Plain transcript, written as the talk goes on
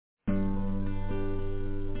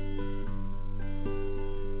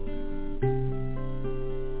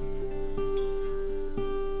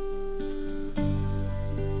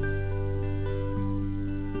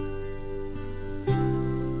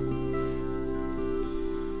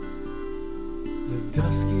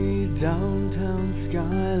dusky downtown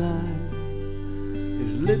skyline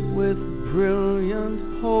is lit with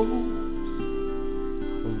brilliant hopes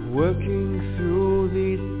of working through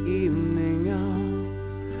these evening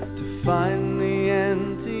hours to find the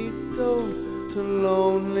antidote to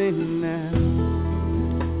loneliness.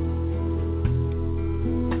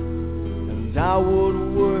 And I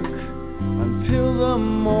would work until the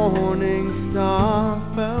morning star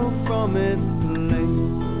fell from its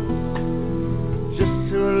place, just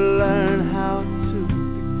to learn how to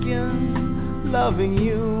begin loving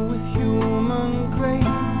you with human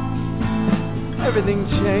grace. Everything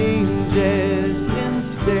changes in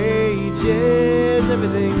stages,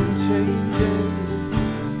 everything changes.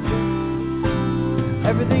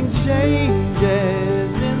 Everything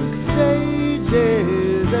changes in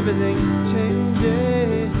stages, everything changes.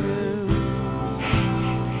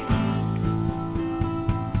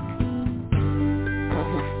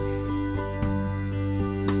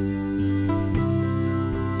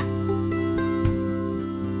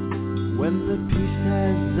 When the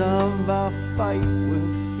pieces of our fight were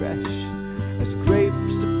fresh as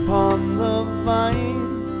grapes upon the vine,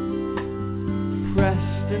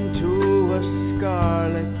 pressed into a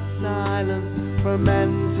scarlet silence,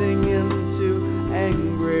 fermenting into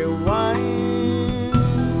angry wine.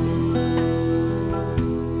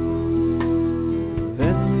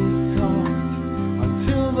 Then we talked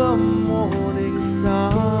until the morning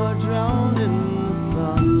star drowned in the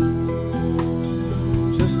sun,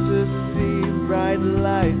 just to see bright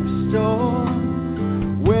light restored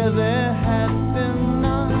where there had been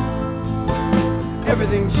none.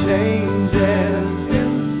 Everything changes in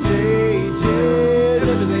stages,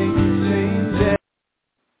 everything changes.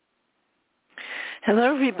 Hello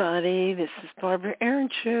everybody, this is Barbara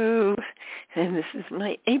Ehrentreu, and this is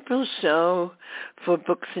my April show for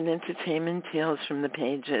Books and Entertainment Tales from the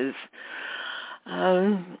Pages.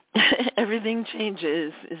 Everything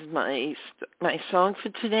Changes is my song for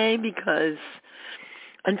today because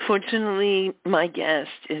unfortunately my guest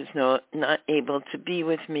is not able to be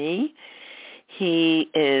with me. He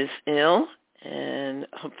is ill and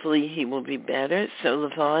hopefully he will be better. So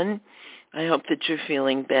LaVan, I hope that you're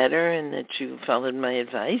feeling better and that you followed my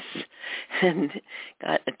advice and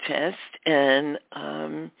got a test. And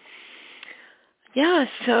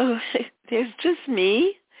so there's just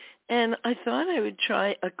me. And I thought I would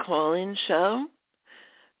try a call-in show.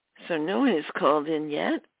 So no one has called in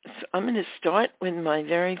yet. So I'm going to start with my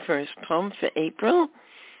very first poem for April.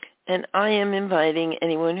 And I am inviting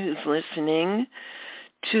anyone who's listening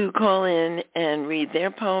to call in and read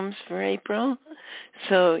their poems for April.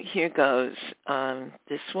 So here goes.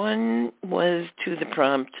 This one was to the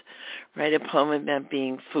prompt, write a poem about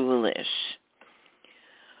being foolish.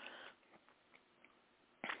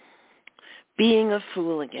 Being a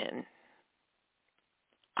fool again.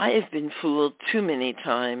 I have been fooled too many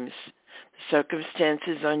times. The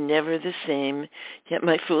circumstances are never the same, yet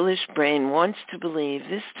my foolish brain wants to believe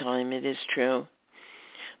this time it is true.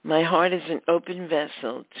 My heart is an open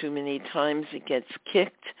vessel. Too many times it gets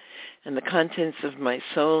kicked, and the contents of my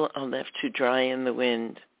soul are left to dry in the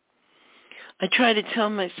wind. I try to tell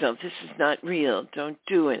myself this is not real, don't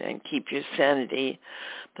do it, and keep your sanity.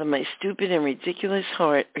 But my stupid and ridiculous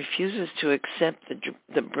heart refuses to accept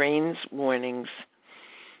the brain's warnings.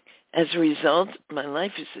 As a result, my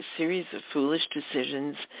life is a series of foolish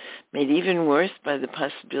decisions made even worse by the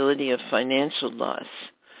possibility of financial loss.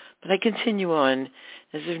 But I continue on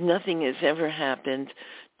as if nothing has ever happened,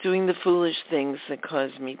 doing the foolish things that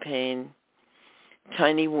cause me pain.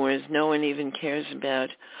 Tiny wars no one even cares about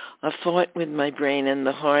are fought with my brain and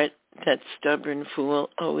the heart. That stubborn fool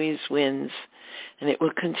always wins, and it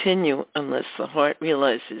will continue unless the heart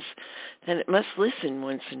realizes that it must listen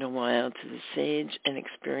once in a while to the sage and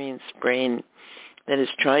experienced brain that has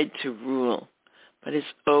tried to rule, but is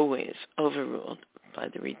always overruled by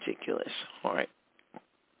the ridiculous heart.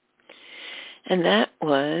 And that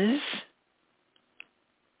was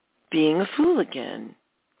Being a Fool Again,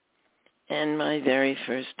 and my very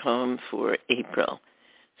first poem for April.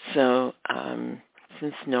 So,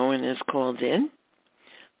 since no one has called in,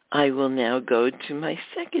 I will now go to my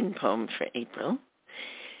second poem for April.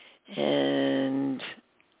 And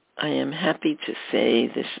I am happy to say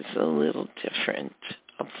this is a little different,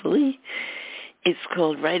 hopefully. It's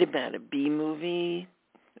called Write About a B-Movie,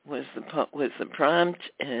 was the prompt.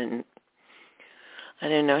 And I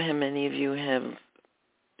don't know how many of you have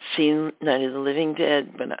seen Night of the Living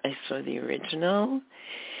Dead, but I saw the original.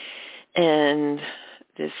 And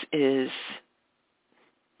this is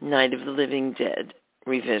Night of the Living Dead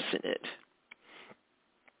Revisited.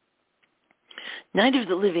 Night of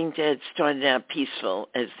the Living Dead started out peaceful,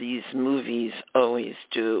 as these movies always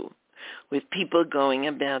do, with people going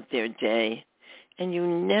about their day, and you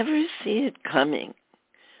never see it coming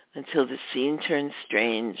until the scene turns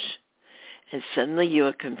strange, and suddenly you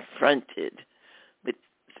are confronted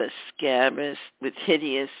with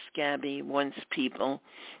hideous, scabby once people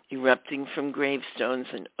erupting from gravestones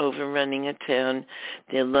and overrunning a town,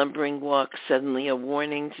 their lumbering walk suddenly a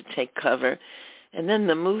warning to take cover, and then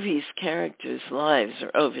the movie's characters' lives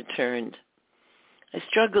are overturned. I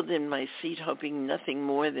struggled in my seat, hoping nothing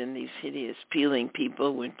more than these hideous, peeling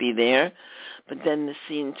people would be there, but then the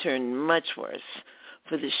scene turned much worse,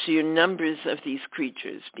 for the sheer numbers of these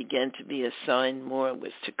creatures began to be a sign more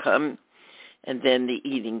was to come, and then the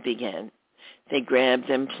eating began. They grabbed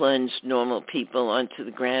and plunged normal people onto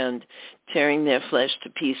the ground, tearing their flesh to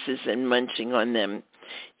pieces and munching on them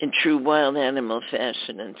in true wild animal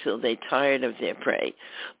fashion until they tired of their prey,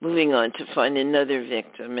 moving on to find another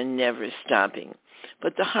victim and never stopping.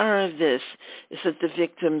 But the horror of this is that the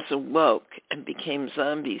victims awoke and became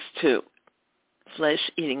zombies too,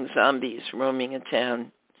 flesh-eating zombies roaming a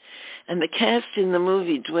town. And the cast in the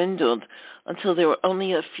movie dwindled until there were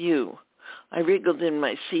only a few. I wriggled in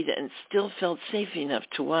my seat and still felt safe enough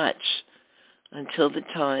to watch until the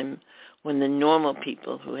time when the normal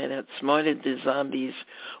people who had outsmarted the zombies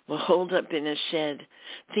were holed up in a shed.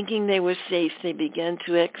 Thinking they were safe, they began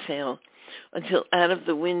to exhale until out of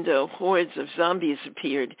the window hordes of zombies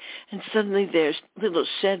appeared, and suddenly their little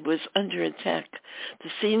shed was under attack. The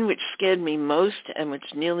scene which scared me most and which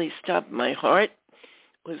nearly stopped my heart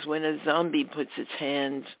was when a zombie puts its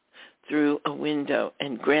hand through a window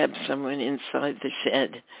and grabbed someone inside the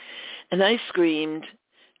shed. And I screamed,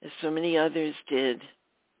 as so many others did,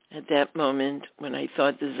 at that moment when I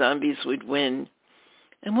thought the zombies would win.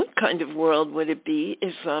 And what kind of world would it be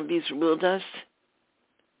if zombies ruled us?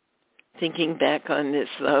 Thinking back on this,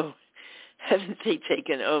 though, haven't they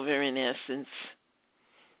taken over in essence?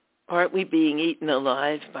 Aren't we being eaten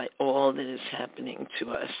alive by all that is happening to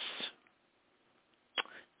us?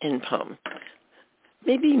 End poem.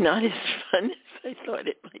 Maybe not as fun as I thought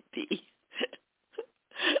it might be.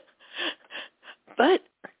 But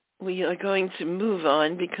we are going to move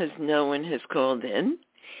on because no one has called in.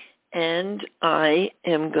 And I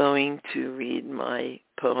am going to read my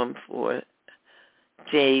poem for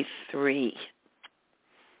Day 3.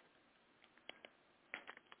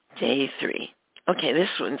 Day 3. Okay, this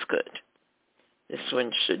one's good. This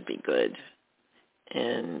one should be good.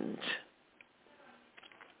 And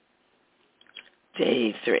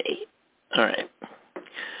Day 3. All right.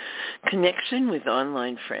 Connection with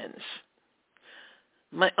online friends.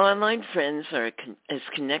 My online friends are as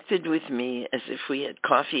connected with me as if we had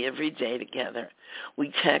coffee every day together.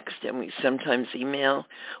 We text and we sometimes email.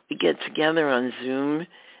 We get together on Zoom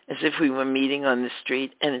as if we were meeting on the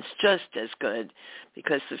street, and it's just as good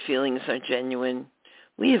because the feelings are genuine.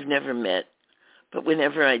 We have never met, but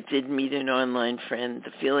whenever I did meet an online friend,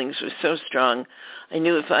 the feelings were so strong, I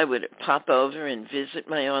knew if I would pop over and visit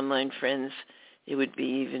my online friends, it would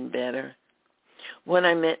be even better. One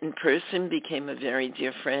I met in person became a very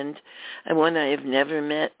dear friend, and one I have never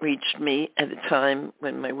met reached me at a time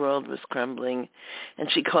when my world was crumbling,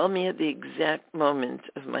 and she called me at the exact moment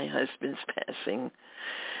of my husband's passing.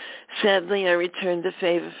 Sadly, I returned the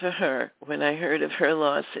favor for her when I heard of her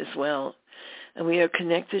loss as well, and we are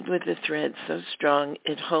connected with a thread so strong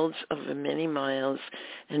it holds over many miles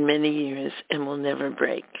and many years and will never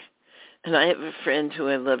break. And I have a friend who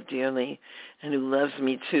I love dearly and who loves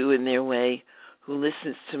me too in their way, who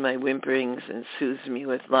listens to my whimperings and soothes me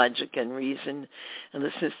with logic and reason, and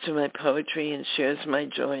listens to my poetry and shares my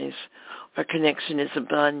joys. Our connection is a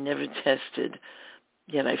bond never tested,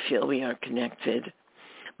 yet I feel we are connected.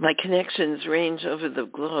 My connections range over the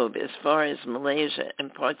globe as far as Malaysia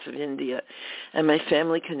and parts of India, and my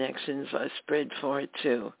family connections are spread far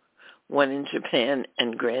too. One in Japan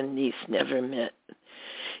and grandniece never met.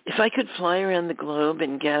 If I could fly around the globe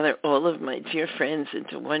and gather all of my dear friends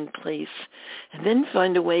into one place and then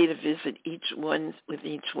find a way to visit each one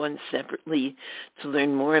separately to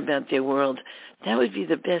learn more about their world, that would be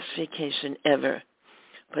the best vacation ever.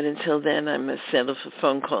 But until then, I must settle for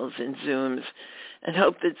phone calls and Zooms and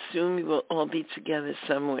hope that soon we will all be together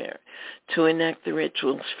somewhere to enact the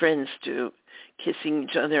rituals friends do, kissing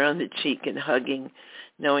each other on the cheek and hugging,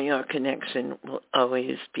 knowing our connection will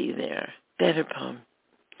always be there. Better poem.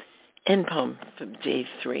 End poem from Day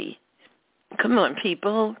 3. Come on,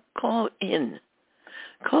 people, call in.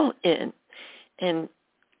 Call in and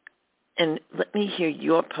let me hear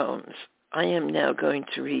your poems. I am now going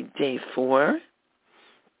to read Day 4,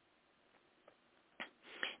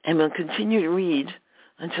 and we'll continue to read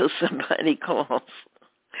until somebody calls.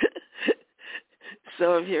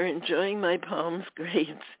 So if you're enjoying my poems,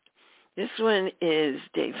 great. This one is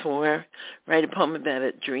day 4. Write a poem about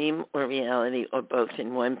a dream or reality or both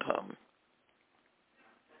in one poem.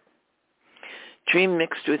 Dream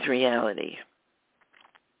mixed with reality.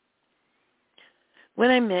 When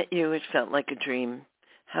I met you, it felt like a dream.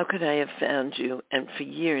 How could I have found you? And for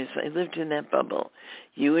years, I lived in that bubble,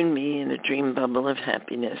 you and me in a dream bubble of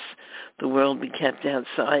happiness. The world we kept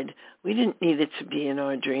outside. We didn't need it to be in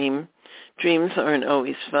our dream. Dreams aren't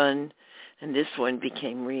always fun, and this one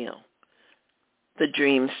became real. The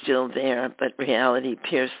dream's still there, but reality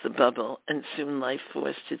pierced the bubble, and soon life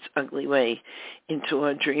forced its ugly way into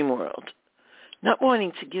our dream world. Not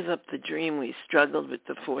wanting to give up the dream, we struggled with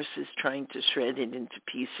the forces trying to shred it into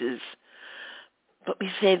pieces. But we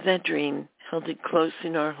saved that dream, held it close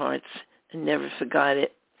in our hearts, and never forgot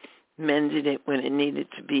it, mended it when it needed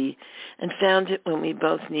to be, and found it when we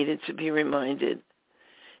both needed to be reminded.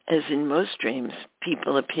 As in most dreams,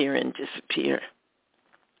 people appear and disappear.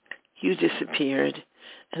 You disappeared,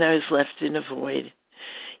 and I was left in a void.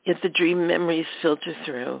 Yet the dream memories filter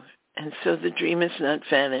through, and so the dream is not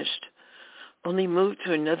vanished, only moved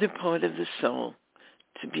to another part of the soul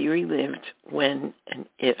to be relived when and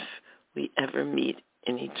if we ever meet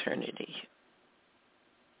in eternity.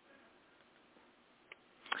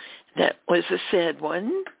 That was a sad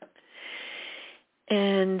one.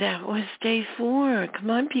 And that was day 4. Come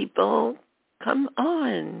on, people. Come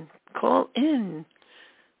on. Call in.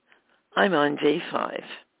 I'm on day 5.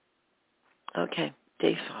 Okay,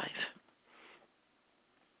 day 5.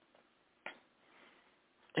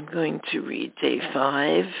 I'm going to read day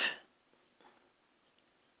 5.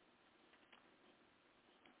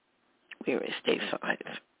 Where is day 5?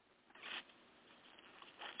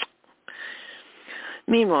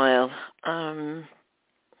 Meanwhile,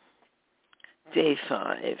 day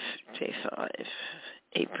 5,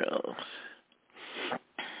 April.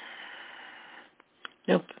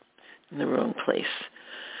 Nope, in the wrong place.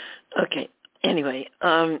 Okay, anyway,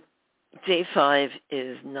 day 5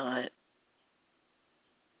 is not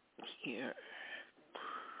here.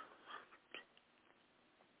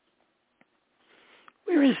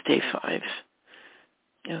 Where is day 5?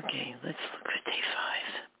 Okay, let's look for day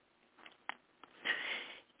 5.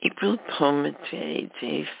 April Poem Day,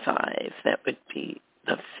 day 5. That would be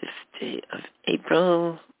the 5th day of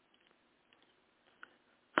April.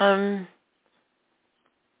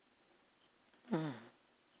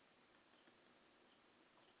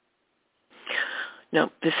 No,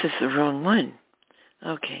 this is the wrong one.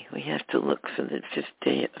 Okay, we have to look for the 5th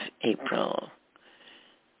day of April.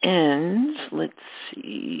 And let's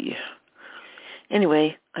see.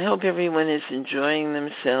 Anyway, I hope everyone is enjoying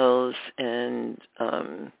themselves and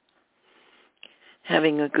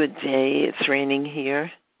having a good day. It's raining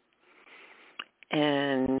here.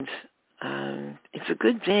 And it's a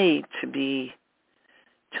good day to be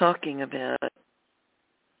talking about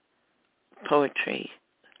poetry.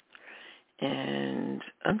 And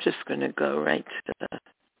I'm just going to go right to the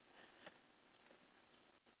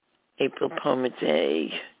April Poem a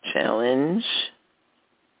Day Challenge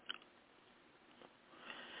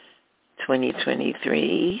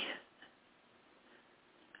 2023.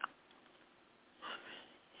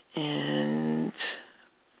 And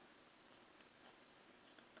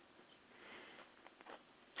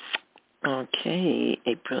okay,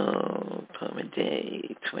 April Poem a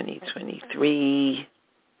Day 2023.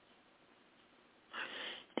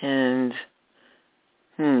 And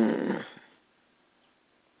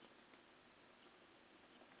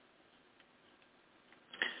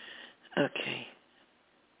okay.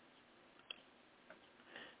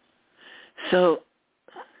 So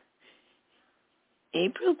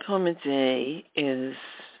April Poem a Day is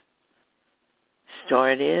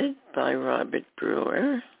started by Robert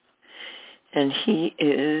Brewer, and he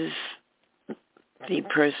is the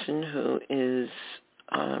person who is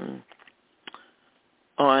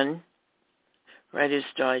on Writer's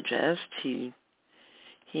Digest. He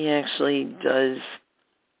actually does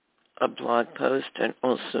a blog post and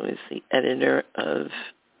also is the editor of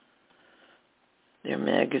their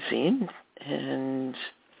magazine. And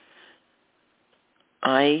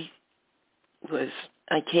I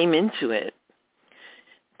came into it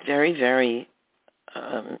very, very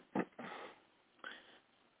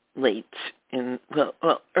late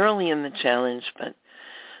early in the challenge, but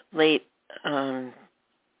late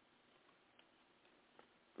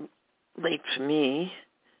for me,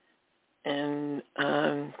 and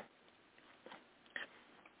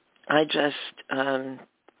I just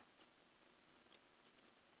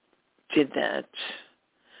did that,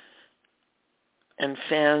 and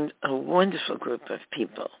found a wonderful group of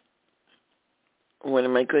people. One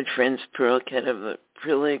of my good friends, Pearl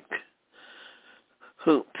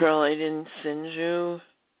Pearl, I didn't send you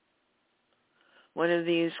one of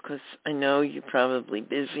these because I know you're probably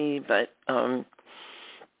busy, but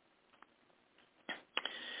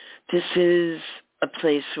this is a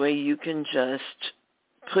place where you can just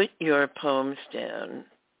put your poems down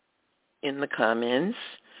in the comments.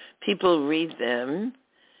 People read them,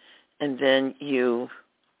 and then you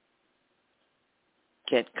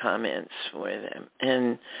get comments for them.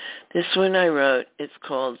 And this one I wrote, it's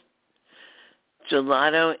called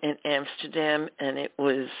Gelato in Amsterdam, and it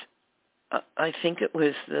was, I think it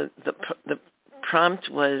was the prompt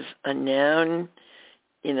was a noun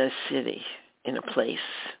in a city, in a place.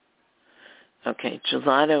 Okay,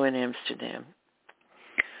 Gelato in Amsterdam.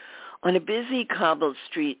 On a busy cobbled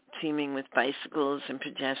street teeming with bicycles and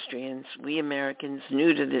pedestrians, we Americans,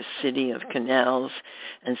 new to this city of canals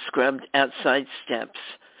and scrubbed outside steps,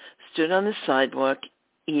 stood on the sidewalk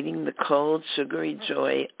eating the cold, sugary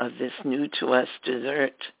joy of this new-to-us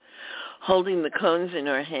dessert, holding the cones in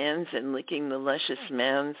our hands and licking the luscious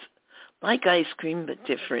mounds, like ice cream but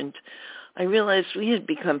different. I realized we had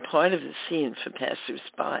become part of the scene for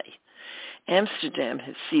passers-by. Amsterdam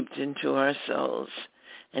had seeped into our souls.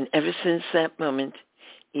 And ever since that moment,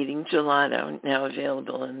 eating gelato, now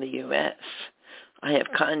available in the U.S., I have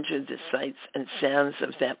conjured the sights and sounds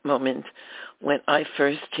of that moment when I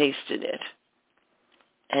first tasted it,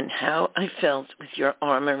 and how I felt with your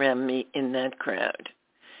arm around me in that crowd,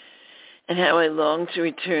 and how I longed to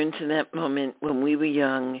return to that moment when we were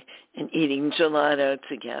young and eating gelato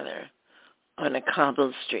together on a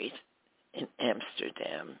cobbled street in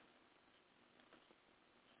Amsterdam.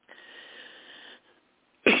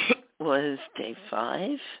 Was day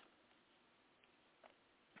 5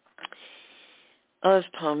 of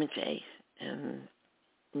Poem a Day, and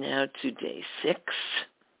now to day 6.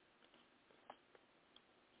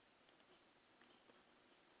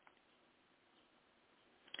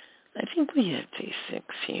 I think we have day 6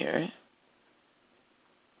 here,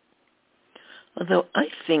 although I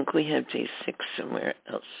think we have day 6 somewhere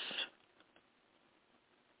else.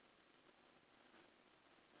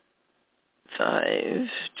 5,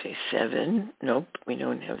 day 7. Nope, we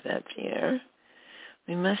don't have that here.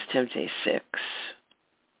 We must have day 6.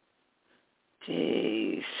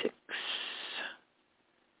 Day 6.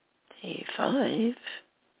 Day 5.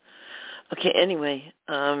 Okay, anyway,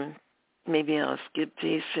 maybe I'll skip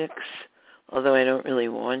day 6, although I don't really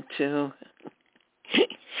want to,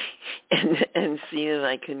 and see if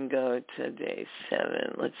I can go to day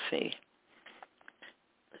 7. Let's see.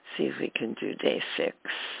 Let's see if we can do day 6.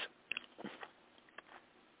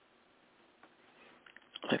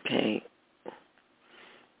 Okay,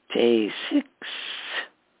 day 6.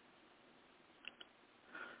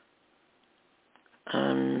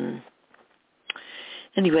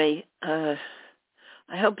 Anyway, I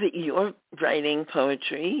hope that you're writing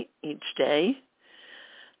poetry each day.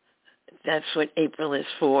 That's what April is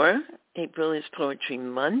for. April is Poetry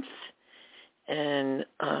Month, and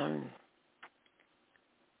I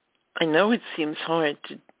know it seems hard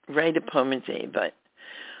to write a poem a day, but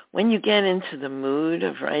when you get into the mood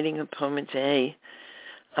of writing a poem a day,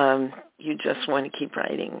 you just want to keep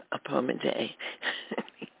writing a poem a day.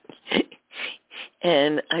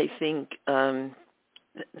 And I think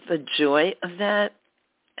the joy of that,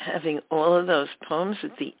 having all of those poems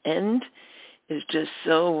at the end, is just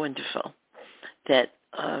so wonderful that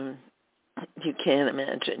you can't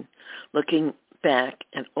imagine looking back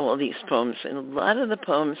at all these poems. And a lot of the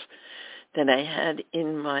poems that I had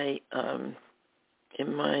in my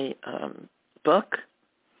book,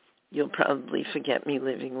 You'll Probably Forget Me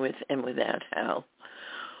Living With and Without Hal,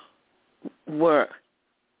 were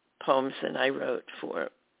poems that I wrote for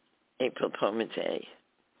April Poem a Day.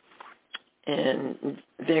 And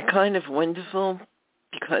they're kind of wonderful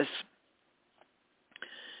because,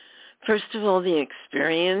 first of all, the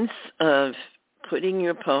experience of putting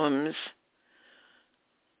your poems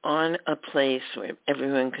on a place where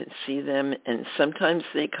everyone can see them, and sometimes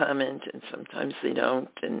they comment and sometimes they don't,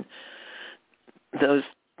 and those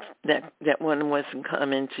that one wasn't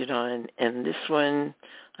commented on, and this one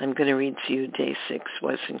I'm going to read to you, day 6,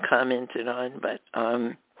 wasn't commented on, but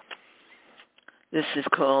this is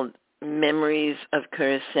called Memories of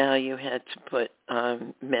Curacao. You had to put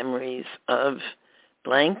memories of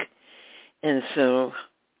blank, and so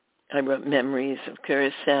I wrote Memories of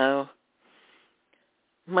Curacao.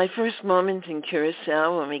 My first moment in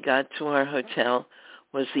Curacao when we got to our hotel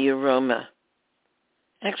was the aroma.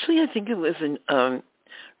 Actually, I think it was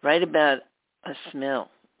right about a smell.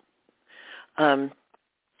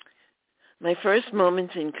 My first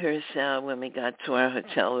moments in Curacao when we got to our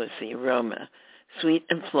hotel was the aroma, sweet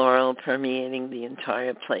and floral, permeating the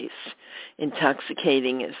entire place,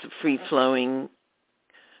 intoxicating as the free-flowing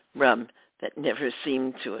rum that never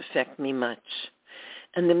seemed to affect me much.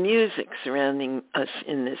 And the music surrounding us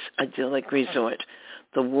in this idyllic resort,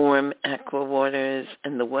 the warm aqua waters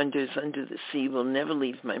and the wonders under the sea will never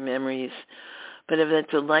leave my memories, but of that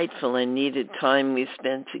delightful and needed time we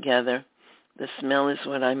spent together. The smell is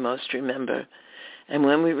what I most remember. And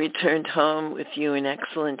when we returned home with you in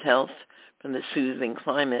excellent health from the soothing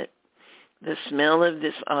climate, the smell of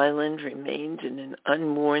this island remained in an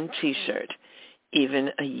unworn T-shirt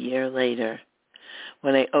even a year later,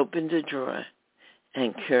 when I opened a drawer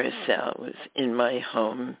and Curacao was in my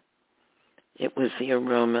home. It was the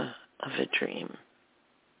aroma of a dream.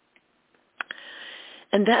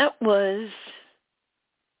 And that was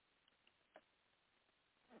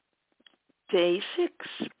day 6.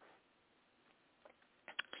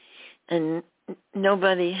 And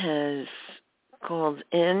nobody has called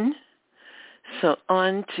in. So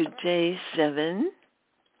on to day 7.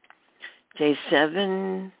 Day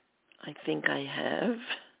 7, I think I have.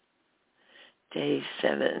 Day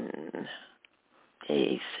 7.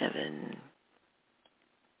 Day 7.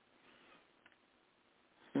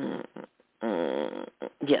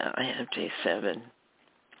 Yeah, I have day 7.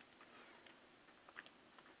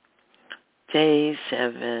 Day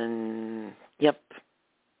 7. Yep.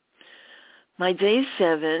 My day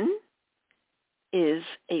 7 is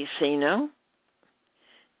a Sano.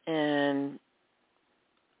 And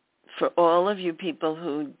for all of you people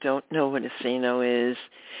who don't know what a Sano is,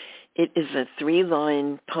 it is a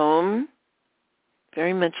 3-line poem,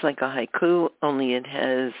 very much like a haiku, only it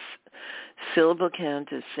has syllable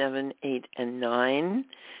count of 7, 8, and 9.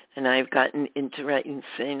 And I've gotten into writing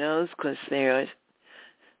Sanos because they are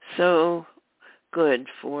so good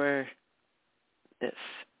for this.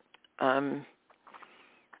 I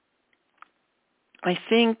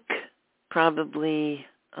think probably,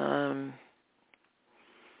 let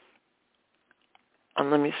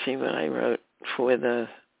me see what I wrote for the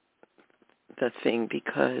thing,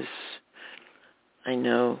 because I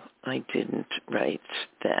know I didn't write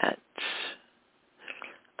that.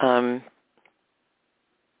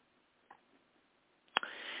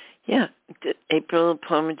 Yeah, April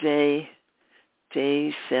Poem a Day,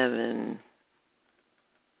 day 7.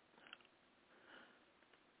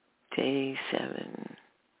 Day 7.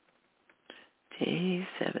 Day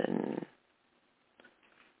 7.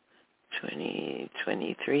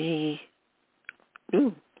 2023.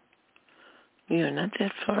 Ooh, we are not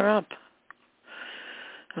that far up.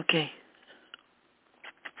 Okay.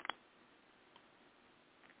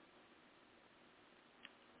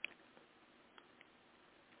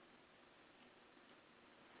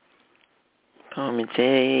 Poem a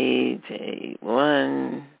day, day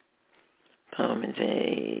 1. Poem a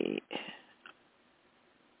day.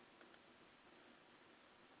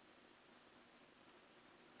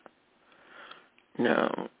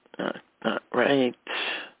 No, not right.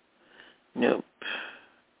 Nope.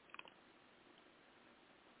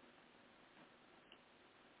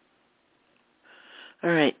 All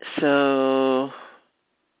right, so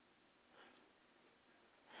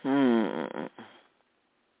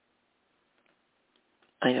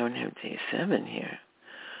I don't have day 7 here.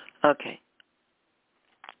 Okay.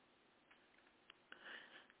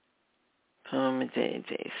 Poem a day,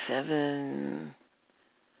 day 7.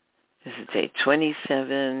 This is day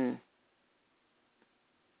 27.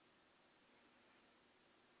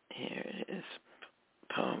 Here it is.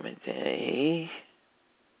 Poem a day.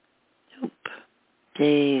 Nope.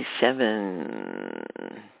 Day 7.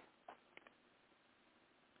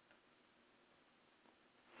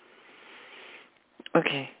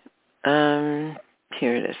 Okay.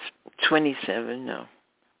 Here it is. 27, no.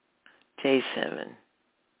 Day 7.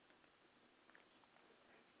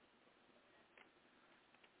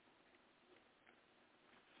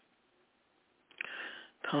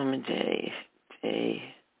 Poem a day, day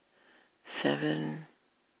 7.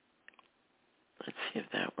 Let's see if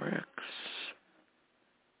that works.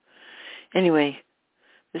 Anyway,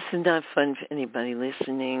 this is not fun for anybody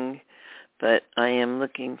listening, but I am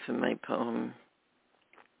looking for my poem.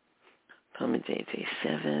 Poem a day, day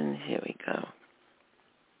 7. Here we go.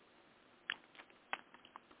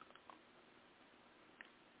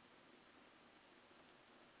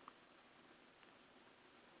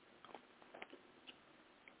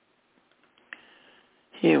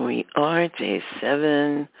 Here we are, day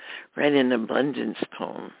 7, right in abundance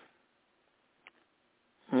poem.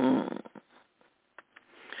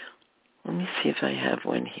 Let me see if I have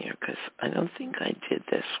one here, because I don't think I did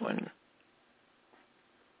this one.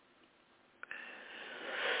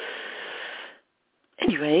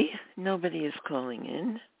 Anyway, nobody is calling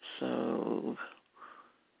in, so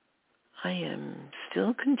I am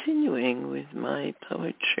still continuing with my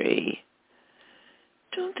poetry.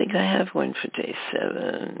 Don't think I have one for day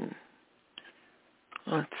 7.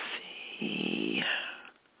 Let's see.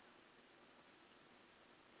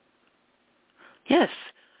 Yes,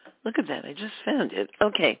 look at that. I just found it.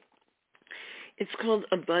 Okay. It's called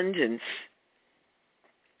Abundance.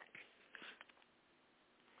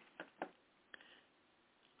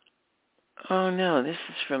 Oh, no, this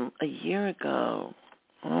is from a year ago.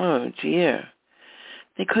 Oh, dear.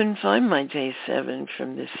 They couldn't find my day 7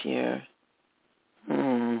 from this year.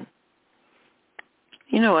 You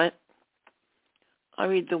know what? I'll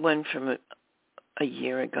read the one from a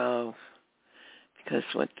year ago, because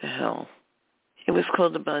what the hell? It was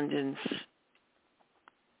called Abundance.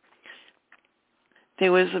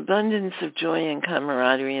 There was abundance of joy and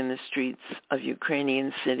camaraderie in the streets of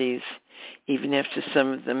Ukrainian cities, even after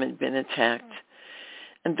some of them had been attacked.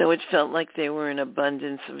 And though it felt like there were an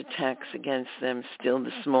abundance of attacks against them, still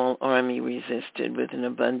the small army resisted with an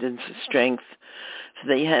abundance of strength. For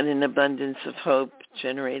they had an abundance of hope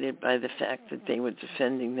generated by the fact that they were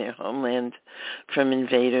defending their homeland from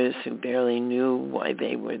invaders who barely knew why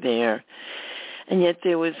they were there. And yet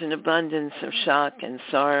there was an abundance of shock and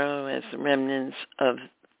sorrow as the remnants of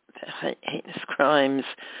the heinous crimes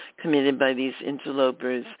committed by these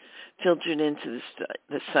interlopers filtered into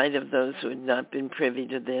the sight of those who had not been privy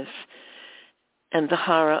to this, and the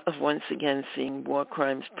horror of once again seeing war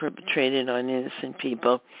crimes perpetrated on innocent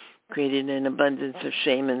people created an abundance of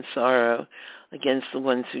shame and sorrow against the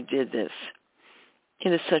ones who did this.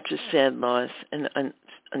 It is such a sad loss, an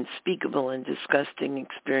unspeakable and disgusting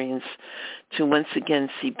experience to once again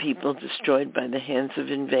see people destroyed by the hands of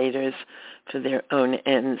invaders for their own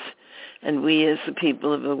ends. And we as the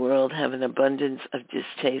people of the world have an abundance of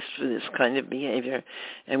distaste for this kind of behavior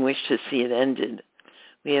and wish to see it ended.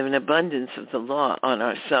 We have an abundance of the law on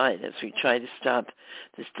our side as we try to stop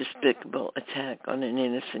this despicable attack on an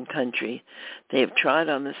innocent country. They have trod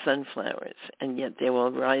on the sunflowers, and yet they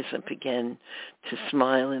will rise up again to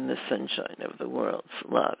smile in the sunshine of the world's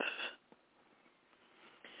love.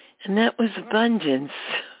 And that was Abundance.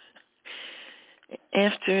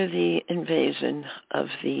 After the invasion of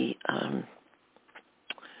the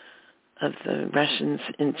Russians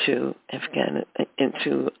into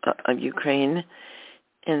Ukraine.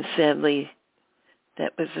 And sadly,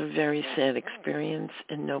 that was a very sad experience,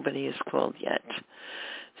 and nobody is called yet.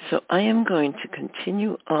 So I am going to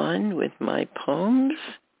continue on with my poems.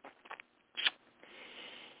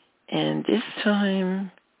 And this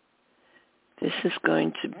time, this is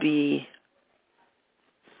going to be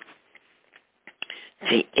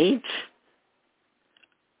day 8.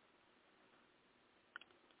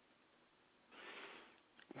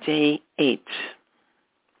 Day 8.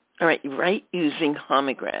 All right, write using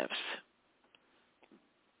homographs.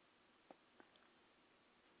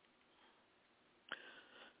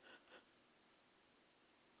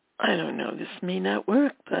 I don't know, this may not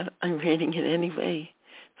work, but I'm reading it anyway.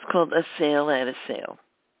 It's called A Sail at a Sail.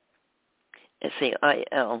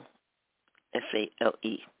 S-A-I-L-S-A-L-E.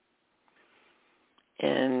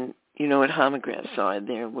 And you know what homographs are.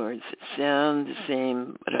 They're words that sound the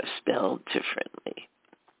same but are spelled differently.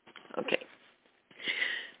 Okay.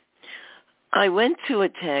 I went to a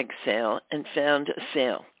tag sale and found a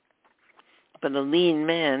sail, but a lean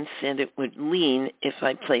man said it would lean if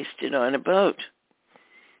I placed it on a boat.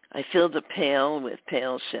 I filled a pail with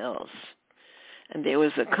pail shells, and there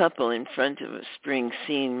was a couple in front of a spring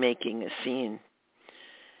scene making a scene.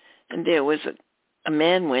 And there was a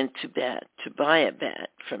man went to buy a bat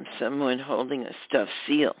from someone holding a stuffed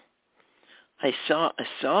seal. I saw a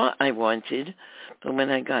saw I wanted, but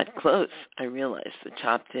when I got close, I realized the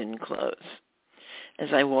top didn't close.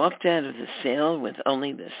 As I walked out of the sale with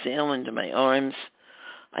only the sail under my arms,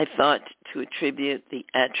 I thought to attribute the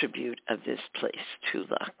attribute of this place to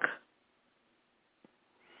luck.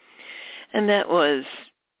 And that was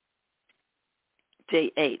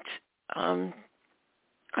day 8. I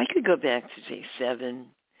could go back to day 7.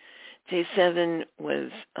 Day 7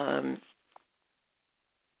 was,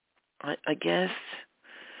 I guess,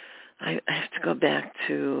 I have to go back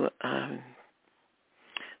to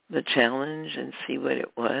the challenge and see what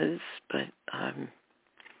it was, but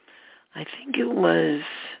I think it was,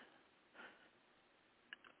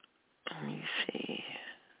 let me see.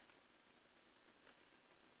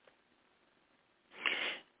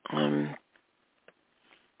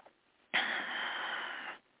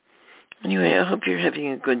 Anyway, I hope you're having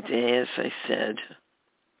a good day, as I said.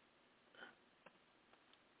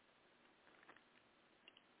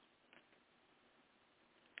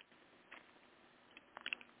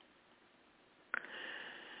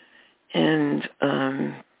 And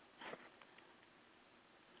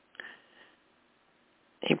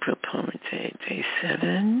April Poem Day, Day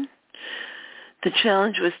 7. The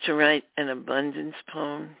challenge was to write an abundance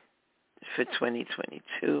poem for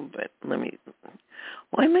 2022, but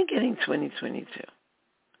why am I getting 2022?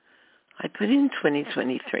 I put in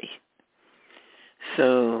 2023,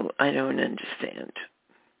 so I don't understand.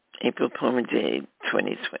 April Poem Day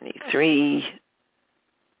 2023.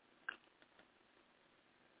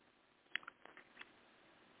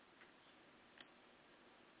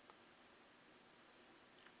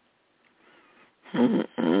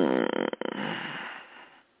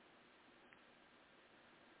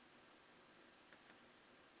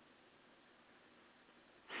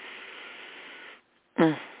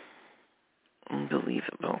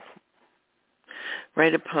 Unbelievable.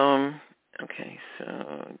 Write a poem. Okay,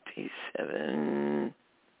 so day 7.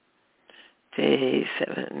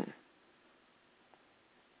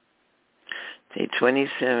 Day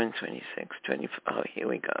 27, 26, 24. Oh, here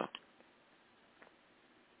we go.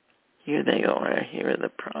 Here they are. Here are the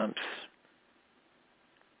prompts.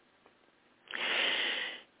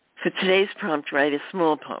 For today's prompt, write a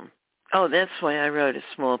small poem. Oh, that's why I wrote a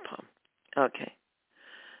small poem. Okay.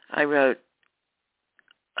 I wrote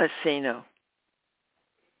a say no.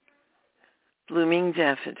 Blooming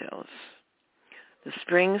daffodils. The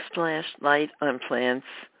spring splashed light on plants,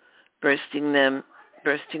 bursting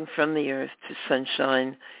from the earth to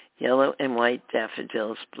sunshine, yellow and white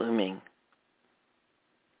daffodils blooming.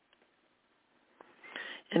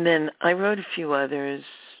 And then I wrote a few others.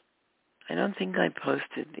 I don't think I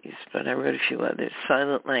posted these, but I wrote a few others.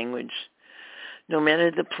 Silent language. No matter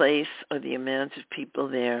the place or the amount of people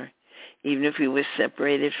there, even if we were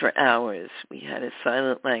separated for hours, we had a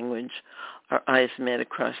silent language. Our eyes met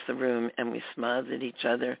across the room and we smiled at each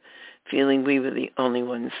other, feeling we were the only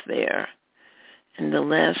ones there. And the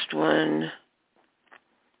last one,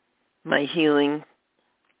 my healing.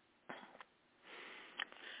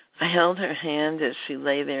 I held her hand as she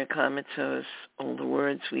lay there comatose, all the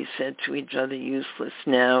words we said to each other useless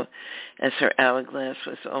now, as her hourglass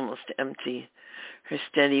was almost empty. Her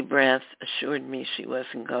steady breath assured me she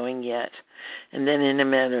wasn't going yet. And then in a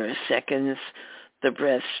matter of seconds, the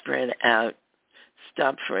breath spread out,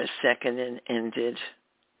 stopped for a second, and ended.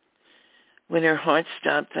 When her heart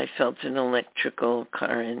stopped, I felt an electrical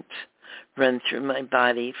current run through my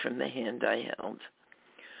body from the hand I held,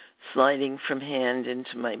 sliding from hand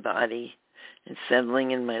into my body and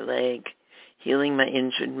settling in my leg, healing my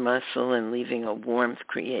injured muscle and leaving a warmth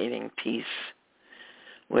creating peace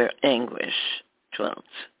where anguish dwelt,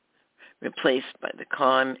 replaced by the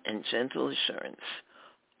calm and gentle assurance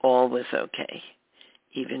all was okay.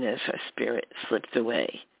 Even as her spirit slipped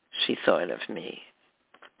away, she thought of me.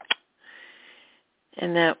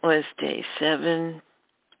 And that was day 7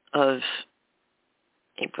 of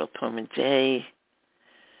April Poem Day.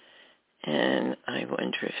 And I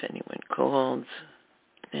wonder if anyone called.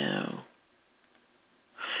 No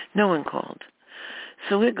one called.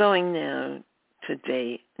 So we're going now to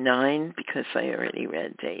day 9 because I already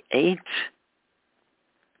read day 8.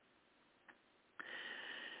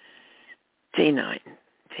 Day 9.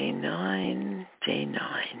 Day 9. Day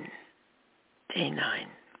 9. Day 9.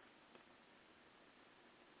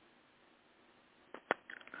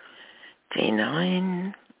 Day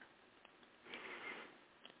 9.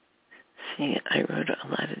 See, I wrote a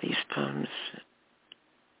lot of these poems.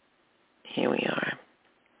 Here we are.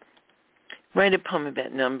 Write a poem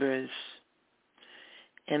about numbers.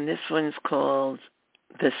 And this one's called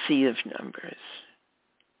The Sea of Numbers.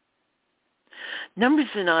 Numbers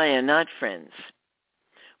and I are not friends.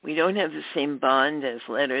 We don't have the same bond as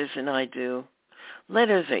letters and I do.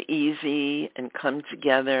 Letters are easy and come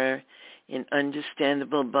together in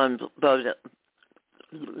understandable bundles.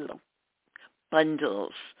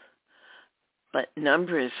 But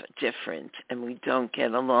numbers are different and we don't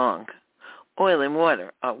get along. Oil and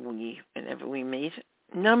water are we whenever we meet.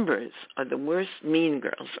 Numbers are the worst mean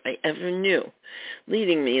girls I ever knew,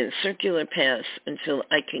 leading me in circular paths until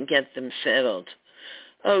I can get them settled.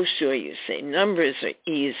 Oh, sure, you say, numbers are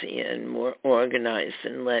easy and more organized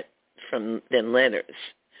than letters.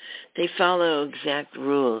 They follow exact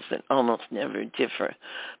rules that almost never differ,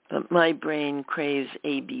 but my brain craves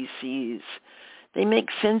ABCs. They make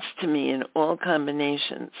sense to me in all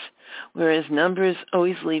combinations, whereas numbers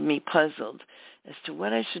always leave me puzzled as to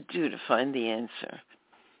what I should do to find the answer.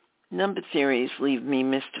 Number theories leave me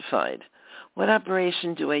mystified. What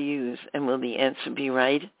operation do I use, and will the answer be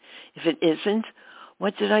right? If it isn't,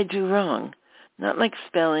 what did I do wrong? Not like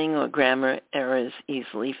spelling or grammar errors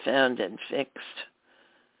easily found and fixed.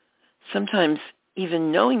 Sometimes,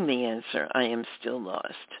 even knowing the answer, I am still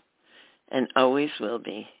lost. and always will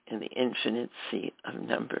be in the infinite sea of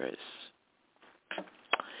numbers. And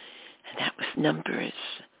that was Numbers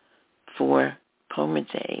for Poem a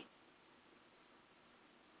Day,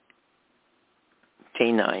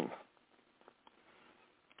 Day 9.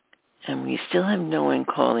 And we still have no one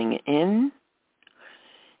calling in.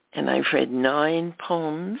 And I've read 9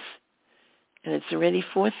 poems, and it's already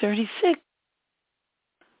 4:36.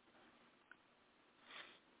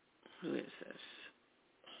 Who is this?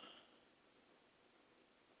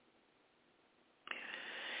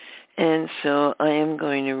 And so I am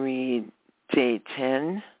going to read Day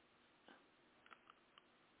 10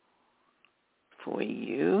 for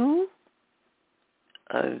you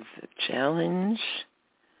of the challenge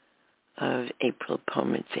of April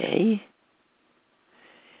Poem a Day.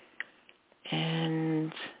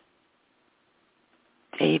 And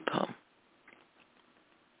Day Poem.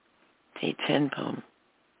 Day 10 poem.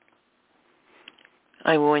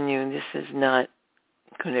 I warn you, this is not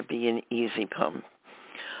going to be an easy poem.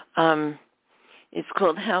 It's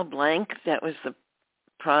called How Blank. That was the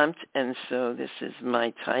prompt, and so this is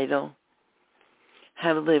my title.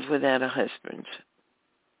 How to Live Without a Husband.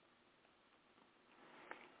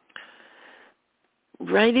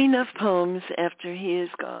 Write enough poems after he is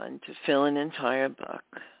gone to fill an entire book.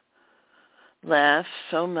 Laugh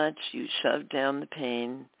so much you shove down the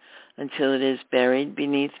pain until it is buried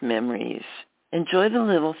beneath memories. Enjoy the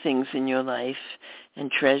little things in your life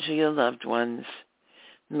and treasure your loved ones.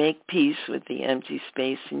 Make peace with the empty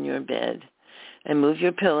space in your bed and move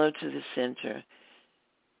your pillow to the center.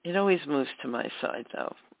 It always moves to my side,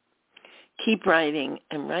 though. Keep writing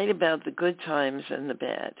and write about the good times and the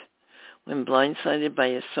bad. When blindsided by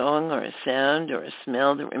a song or a sound or a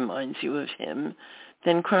smell that reminds you of him,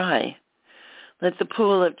 then cry. Let the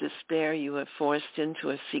pool of despair you have forced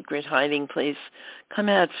into a secret hiding place come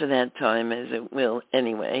out for that time, as it will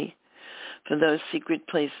anyway, for those secret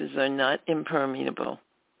places are not impermeable.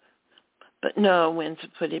 But know when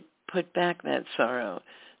to put back that sorrow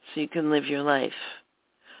so you can live your life.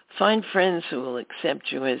 Find friends who will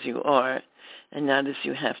accept you as you are and not as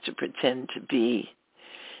you have to pretend to be.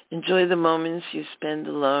 Enjoy the moments you spend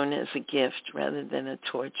alone as a gift rather than a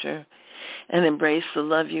torture, and embrace the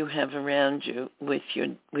love you have around you with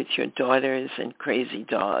your daughters and crazy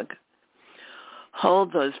dog.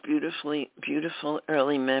 Hold those beautiful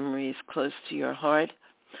early memories close to your heart,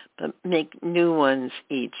 but make new ones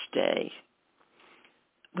each day.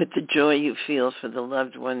 With the joy you feel for the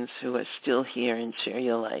loved ones who are still here and share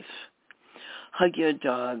your life. Hug your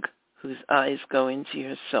dog whose eyes go into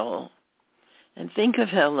your soul. And think of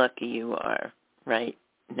how lucky you are right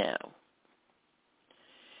now.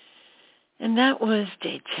 And that was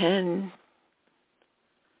Day 10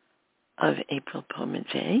 of April Poem a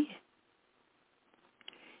Day.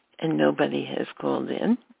 And nobody has called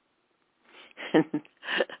in.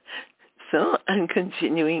 So I'm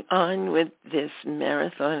continuing on with this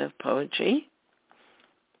marathon of poetry.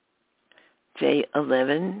 Day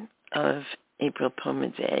 11 of April Poem a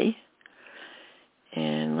Day.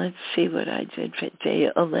 And let's see what I did for Day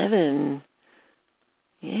 11.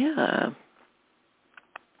 Yeah.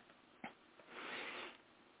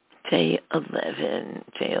 Day 11,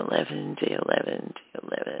 Day 11, Day 11, Day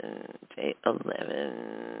 11, Day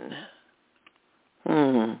 11.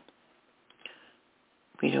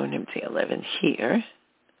 We don't have Day 11 here.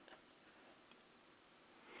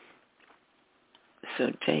 So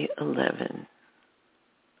Day 11.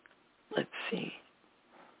 Let's see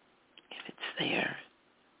if it's there.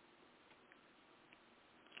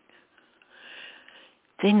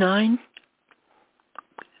 Day 9.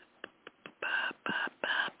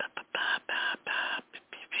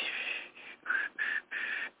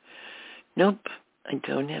 Nope, I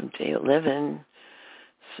don't have Day 11.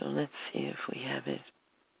 So let's see if we have it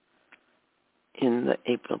in the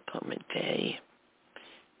April Poem a Day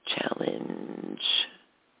challenge.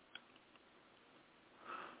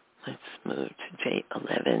 Let's move to Day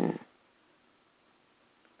 11.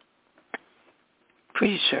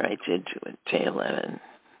 Pretty sure I did do it, Day 11.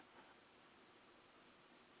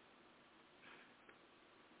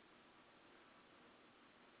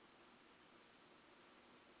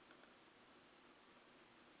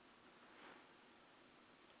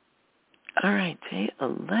 All right, Day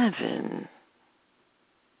 11.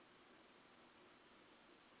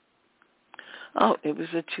 Oh, it was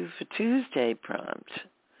a 2 for Tuesday prompt.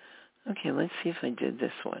 Okay, let's see if I did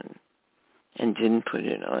this one and didn't put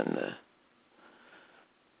it on the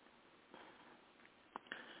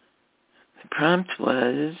prompt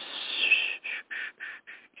was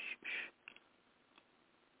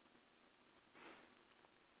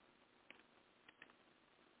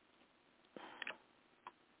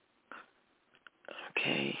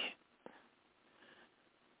Okay.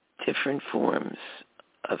 Different forms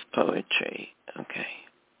of poetry. Okay.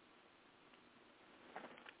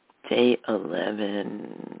 Day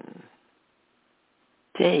 11.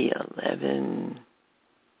 Day 11.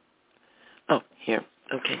 Oh, here.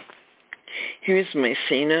 Okay. Here's my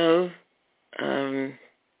Sano.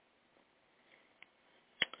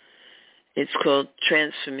 It's called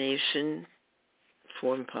Transformation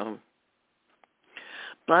Form Poem.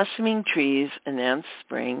 Blossoming trees announce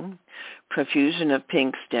spring. Profusion of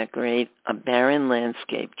pinks decorate a barren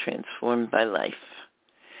landscape transformed by life.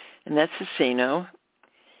 And that's a Sano.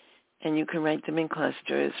 And you can write them in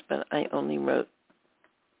clusters, but I only wrote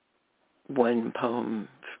one poem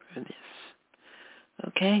for this.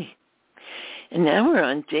 Okay. And now we're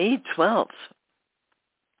on day 12.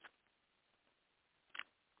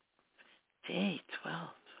 Day 12.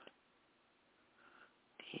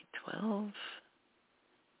 Day 12.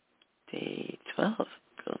 Day 12.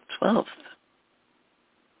 April 12th.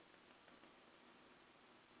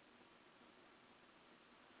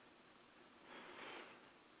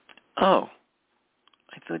 Oh,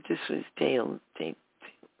 I thought this was day.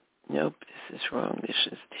 Nope, this is wrong. This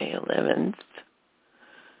is day 11th.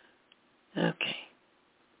 Okay.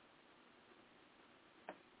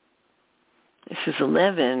 This is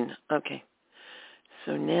 11. Okay.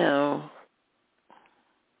 So now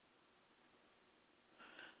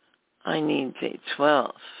I need day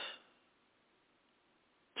 12.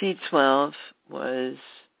 Day 12 was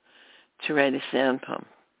to write a sound poem.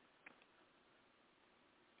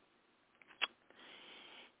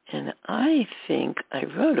 And I think I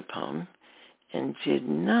wrote a poem and did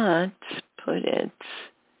not put it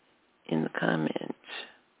in the comments.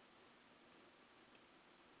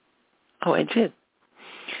 Oh, I did.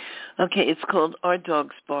 Okay, it's called Our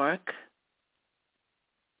Dogs Bark.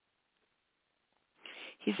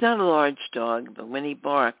 He's not a large dog, but when he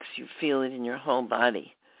barks, you feel it in your whole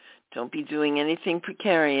body. Don't be doing anything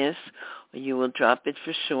precarious, or you will drop it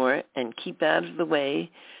for sure, and keep out of the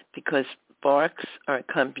way, because barks are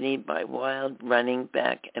accompanied by wild running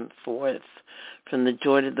back and forth from the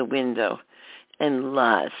door to the window, and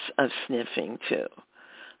lots of sniffing, too.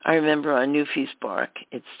 I remember on Newfie's bark.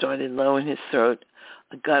 It started low in his throat,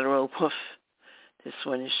 a guttural woof. This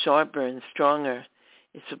one is sharper and stronger.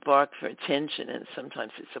 It's a bark for attention, and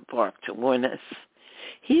sometimes it's a bark to warn us.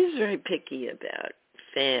 He's very picky about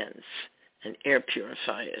fans and air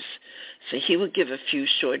purifiers, so he will give a few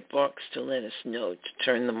short barks to let us know to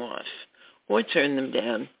turn them off or turn them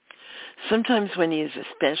down. Sometimes when he is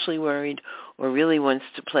especially worried or really wants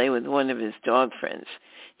to play with one of his dog friends,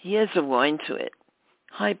 he has a whine to it,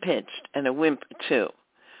 high-pitched, and a whimper, too.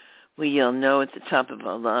 We yell no at the top of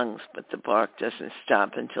our lungs, but the bark doesn't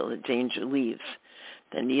stop until the danger leaves.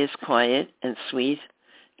 Then he is quiet and sweet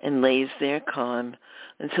and lays there calm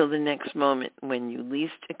until the next moment when you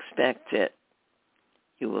least expect it.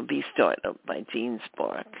 You will be startled by Dean's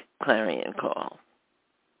bark, clarion call.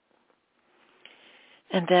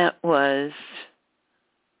 And that was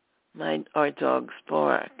Our Dog's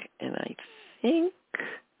Bark. And I think,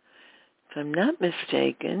 if I'm not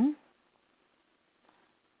mistaken,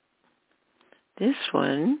 this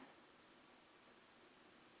one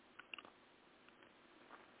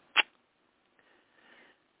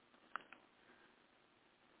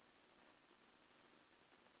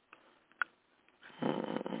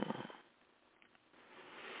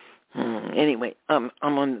anyway, I'm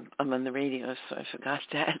on the radio, so I forgot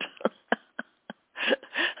that.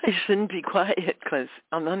 I shouldn't be quiet because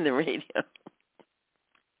I'm on the radio.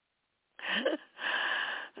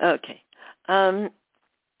 Okay.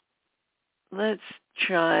 Let's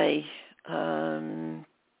try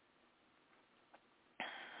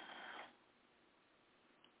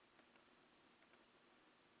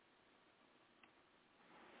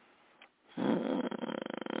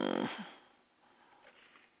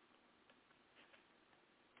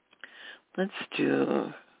let's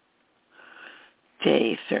do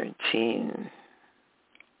day 13.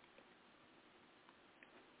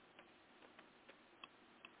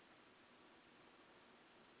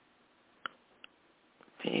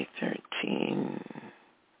 Day 13.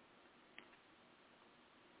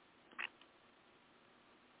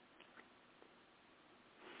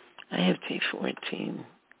 I have day 14.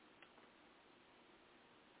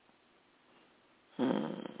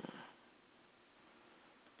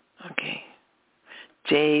 Okay.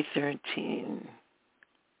 Day 13.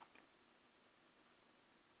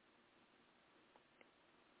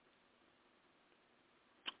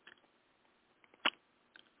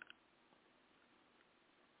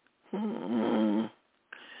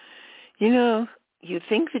 You know, you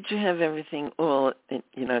think that you have everything all,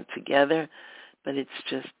 together, but it's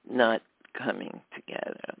just not coming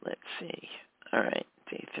together. Let's see. All right,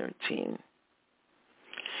 day 13.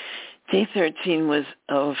 Day 13 was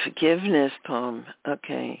a forgiveness poem.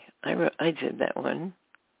 Okay, I did that one.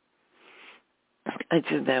 I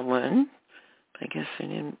guess I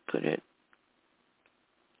didn't put it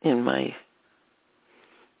in my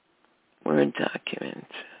Word document.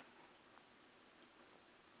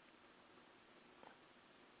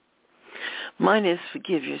 Mine is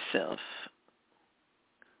forgive yourself.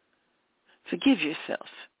 Forgive yourself.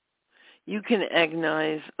 You can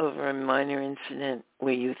agonize over a minor incident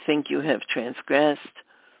where you think you have transgressed,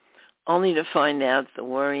 only to find out the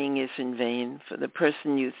worrying is in vain, for the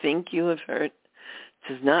person you think you have hurt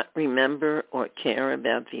does not remember or care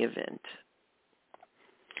about the event.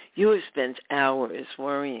 You have spent hours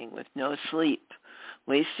worrying with no sleep,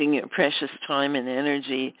 wasting your precious time and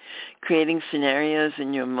energy, creating scenarios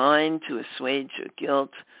in your mind to assuage your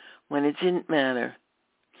guilt when it didn't matter.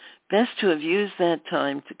 Best to have used that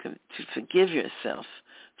time to forgive yourself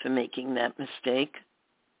for making that mistake.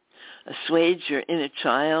 Assuage your inner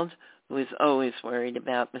child who is always worried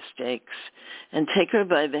about mistakes, and take her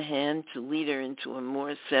by the hand to lead her into a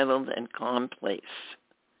more settled and calm place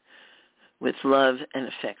with love and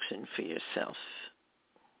affection for yourself.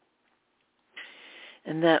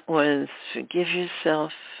 And that was Forgive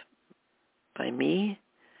Yourself by me,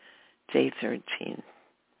 day 13.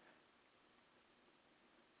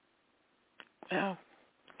 Wow.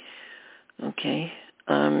 Okay.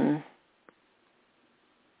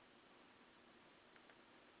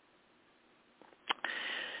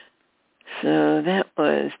 So that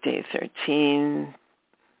was day 13.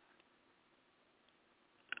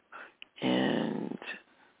 And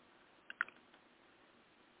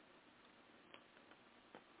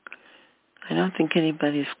I don't think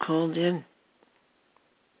anybody's called in.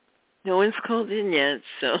 No one's called in yet,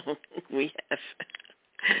 so we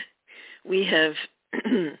have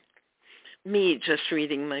me just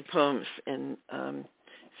reading my poems. And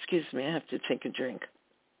excuse me, I have to take a drink.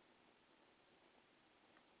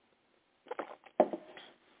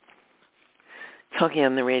 Talking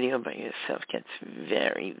on the radio by yourself gets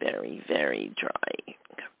very, very, very dry.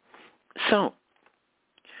 So,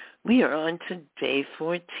 we are on to day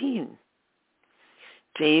 14.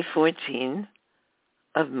 Day 14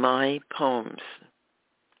 of my poems.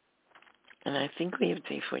 And I think we have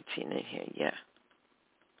day 14 in here, yeah.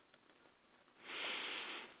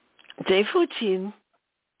 Day 14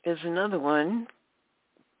 is another one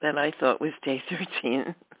that I thought was day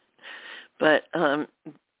 13. But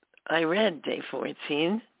I read day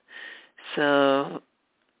 14, so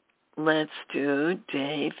let's do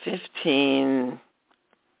day 15.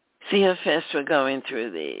 See how fast we're going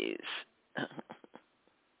through these.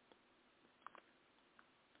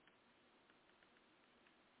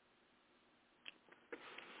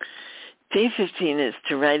 Day 15 is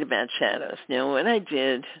to write about shadows. Now, what I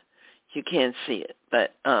did, you can't see it,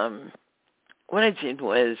 but what I did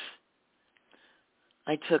was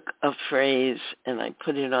I took a phrase and I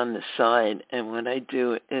put it on the side, and what I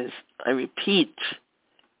do is I repeat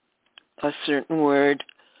a certain word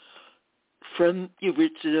from the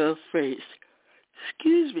original phrase.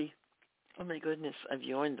 Excuse me. Oh my goodness, I've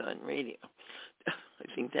yawned on radio. I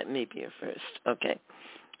think that may be a first. Okay.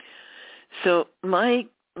 So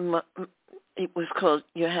it was called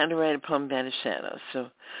You Had to Write a Poem About a Shadow. So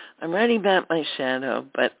I'm writing about my shadow,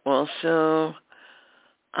 but also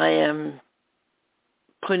I am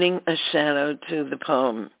putting a shadow to the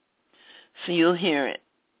poem. So you'll hear it,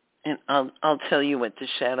 and I'll tell you what the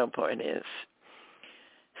shadow part is.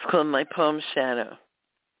 It's called my poem Shadow.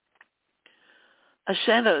 A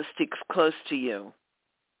shadow sticks close to you.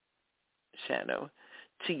 Shadow.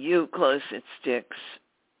 To you close it sticks.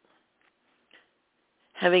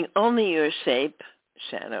 Having only your shape,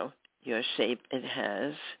 shadow, your shape it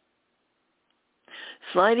has.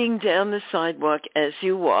 Sliding down the sidewalk as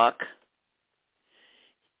you walk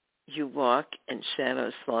and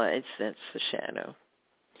shadow slides, that's the shadow.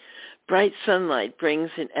 Bright sunlight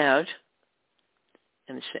brings it out,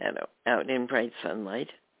 and shadow, out in bright sunlight.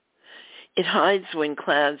 It hides when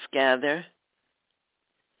clouds gather.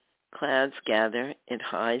 Clouds gather, it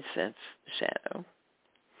hides, that's the shadow.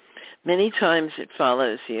 Many times it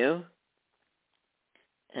follows you,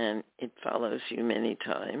 and it follows you many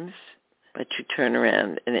times, but you turn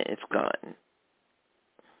around and it's gone.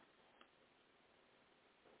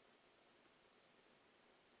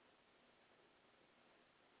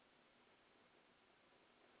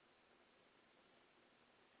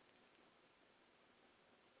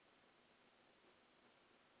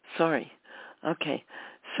 Sorry. Okay.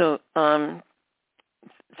 So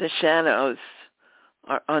the shadows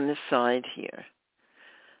are on the side here.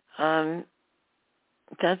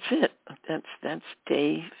 That's it. That's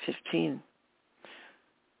day 15.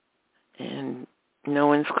 And no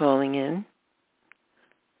one's calling in.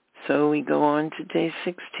 So we go on to day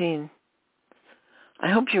 16. I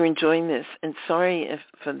hope you're enjoying this. And sorry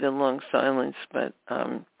for the long silence, but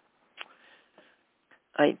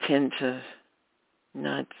I tend to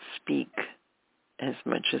not speak as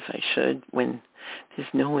much as I should when there's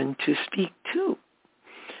no one to speak to.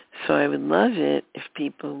 So I would love it if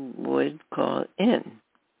people would call in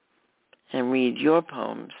and read your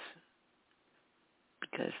poems,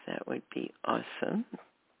 because that would be awesome.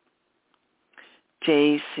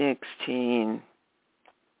 Day 16.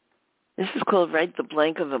 This is called Write the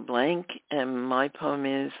Blank of a Blank, and my poem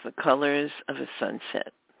is The Colors of a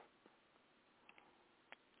Sunset.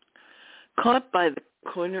 Caught by the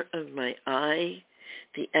corner of my eye,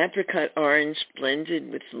 the apricot orange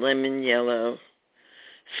blended with lemon yellow,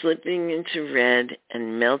 slipping into red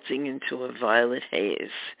and melting into a violet haze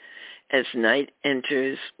as night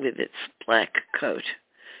enters with its black coat,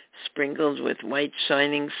 sprinkled with white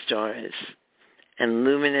shining stars and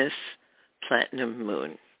luminous platinum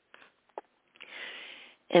moon.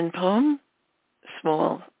 End poem,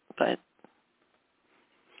 small, but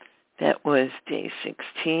that was day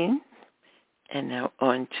 16. And now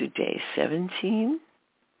on to day 17.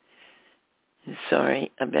 Sorry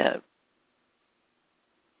about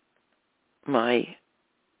my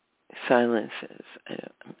silences. I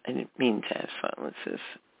didn't mean to have silences.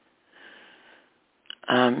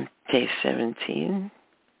 Day 17.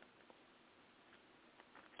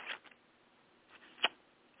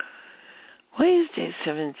 Why is day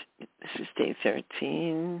 17? This is day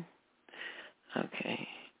 13. Okay.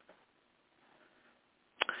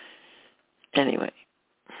 Anyway.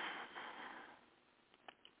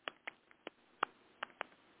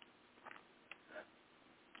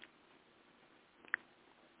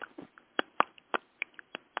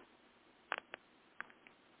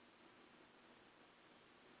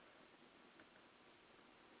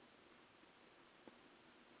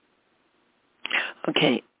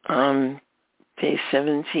 Okay, day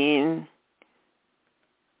 17.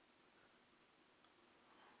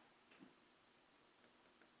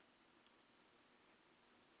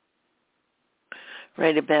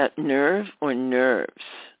 Write about nerve or nerves.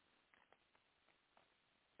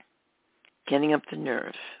 Getting up the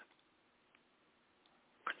nerve.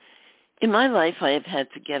 In my life, I have had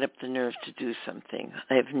to get up the nerve to do something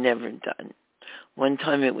I have never done. One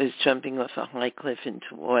time it was jumping off a high cliff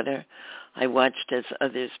into water. I watched as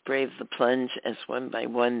others braved the plunge as one by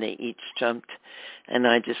one they each jumped, and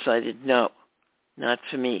I decided, no, not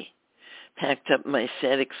for me. Packed up my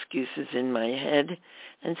sad excuses in my head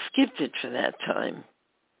and skipped it for that time.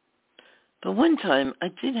 But one time I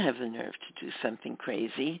did have the nerve to do something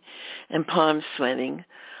crazy, and palms sweating,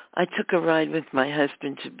 I took a ride with my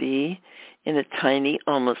husband-to-be in a tiny,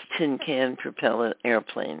 almost tin can propeller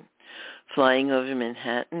airplane, flying over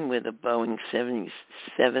Manhattan with a Boeing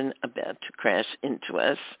 77 about to crash into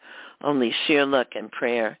us. Only sheer luck and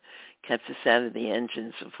prayer kept us out of the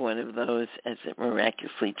engines of one of those as it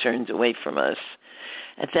miraculously turned away from us.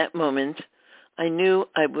 At that moment, I knew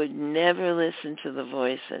I would never listen to the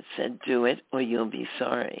voice that said, do it or you'll be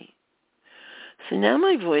sorry. So now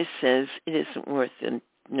my voice says it isn't worth the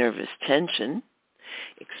nervous tension.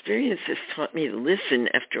 Experience has taught me to listen,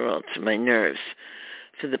 after all, to my nerves.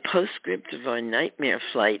 For the postscript of our nightmare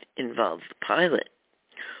flight involved the pilot,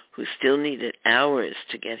 who still needed hours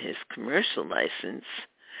to get his commercial license,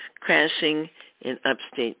 crashing in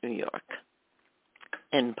upstate New York.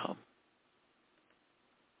 End poem.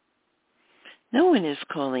 No one is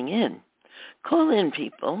calling in. Call in,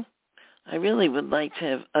 people. I really would like to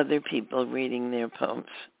have other people reading their poems.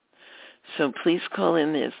 So please call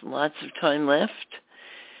in. There's lots of time left.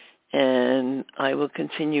 And I will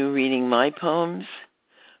continue reading my poems,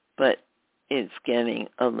 but it's getting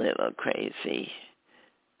a little crazy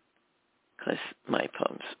because my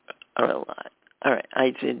poems are a lot. All right,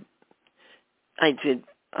 I did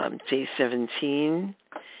day 17,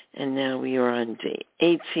 and now we are on day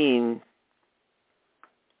 18.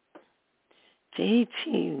 Day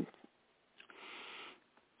 18.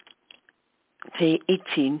 Day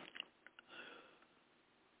 18.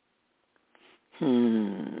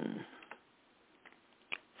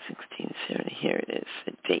 1670. Here it is.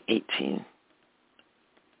 Day 18.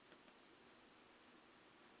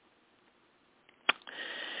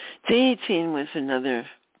 Day 18 was another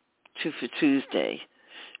Two for Tuesday.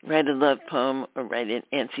 Write a love poem or write an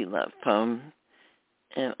anti-love poem.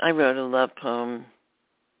 And I wrote a love poem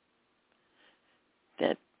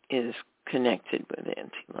that is connected with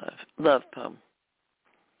anti-love. Love poem.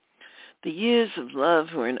 The years of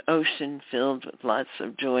love were an ocean filled with lots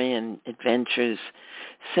of joy and adventures.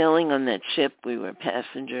 Sailing on that ship, we were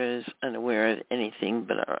passengers, unaware of anything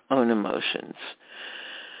but our own emotions.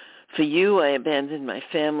 For you, I abandoned my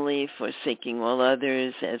family, forsaking all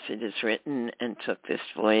others, as it is written, and took this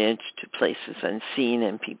voyage to places unseen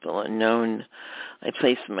and people unknown. I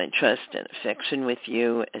placed my trust and affection with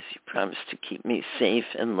you, as you promised to keep me safe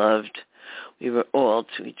and loved. We were all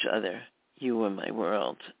to each other. You were my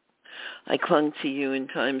world. I clung to you in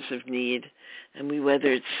times of need, and we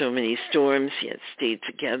weathered so many storms, yet stayed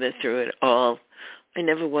together through it all. I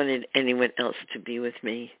never wanted anyone else to be with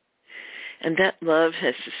me. And that love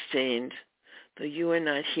has sustained, though you are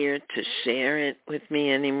not here to share it with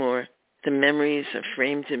me anymore. The memories are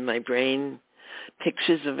framed in my brain,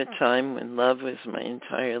 pictures of a time when love was my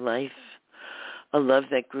entire life, a love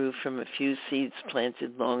that grew from a few seeds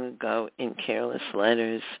planted long ago in careless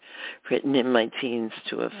letters written in my teens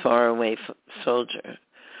to a faraway soldier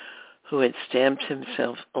who had stamped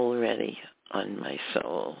himself already on my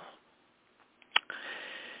soul.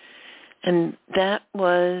 And that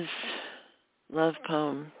was Love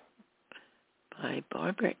Poem by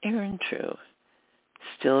Barbara Ehrentreu.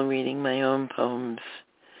 Still reading my own poems.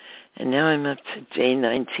 And now I'm up to day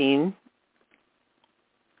 19.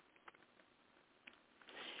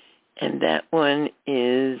 And that one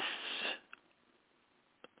is,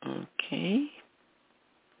 okay.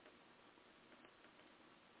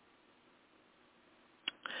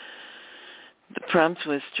 The prompt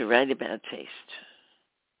was to write about taste.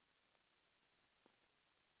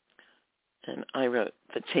 And I wrote,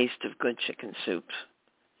 the taste of good chicken soup.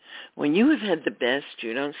 When you have had the best,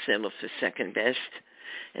 you don't settle for second best.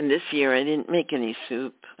 And this year I didn't make any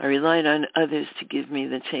soup. I relied on others to give me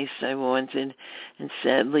the taste I wanted and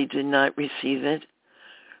sadly did not receive it.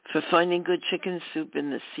 For finding good chicken soup in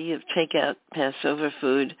the sea of takeout Passover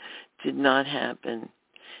food did not happen.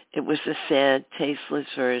 It was a sad, tasteless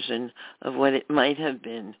version of what it might have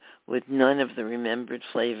been with none of the remembered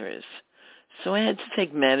flavors. So I had to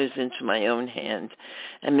take matters into my own hand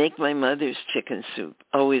and make my mother's chicken soup,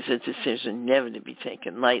 always a decision never to be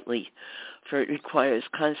taken lightly, for it requires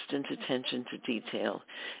constant attention to detail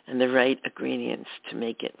and the right ingredients to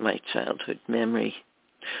make it my childhood memory.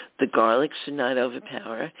 The garlic should not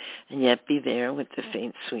overpower and yet be there with the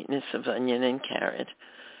faint sweetness of onion and carrot.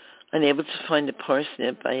 Unable to find a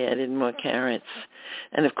parsnip, I added more carrots.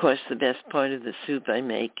 And of course, the best part of the soup I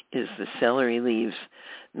make is the celery leaves.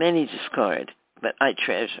 Many discard, but I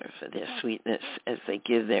treasure for their sweetness as they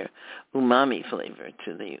give their umami flavor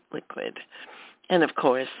to the liquid. And of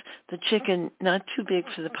course, the chicken, not too big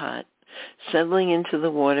for the pot, settling into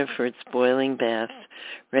the water for its boiling bath,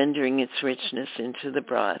 rendering its richness into the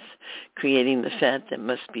broth, creating the fat that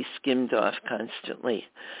must be skimmed off constantly.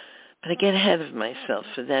 But I get ahead of myself,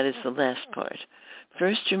 for that is the last part.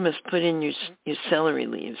 First, you must put in your celery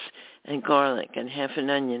leaves and garlic and half an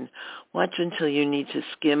onion. Watch until you need to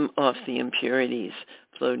skim off the impurities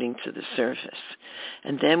floating to the surface.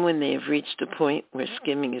 And then when they have reached a point where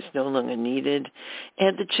skimming is no longer needed,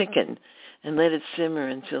 add the chicken and let it simmer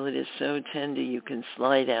until it is so tender you can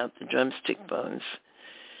slide out the drumstick bones.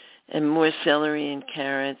 And more celery and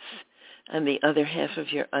carrots and the other half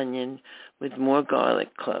of your onion with more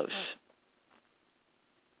garlic cloves.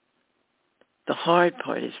 The hard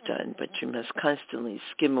part is done, but you must constantly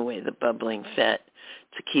skim away the bubbling fat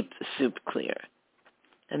to keep the soup clear.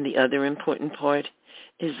 And the other important part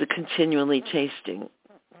is the continual tasting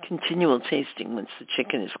once the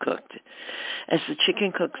chicken is cooked. As the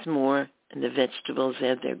chicken cooks more and the vegetables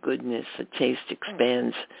add their goodness, the taste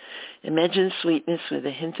expands. Imagine sweetness with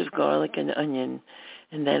a hint of garlic and onion,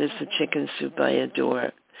 and that is the chicken soup I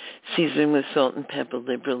adore. Season with salt and pepper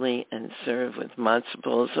liberally and serve with matzo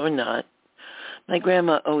balls or not. My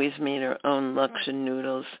grandma always made her own Luxon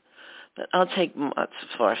noodles, but I'll take matzo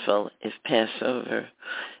farfel if Passover,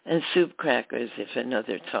 and soup crackers if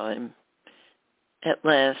another time. At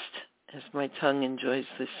last, as my tongue enjoys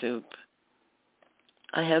the soup,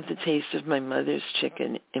 I have the taste of my mother's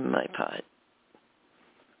chicken in my pot.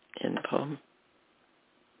 End poem.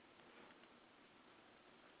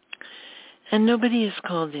 And nobody is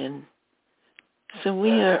called in, so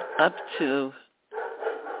we are up to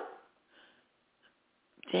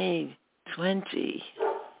Day 20.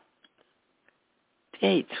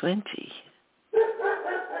 Day 20.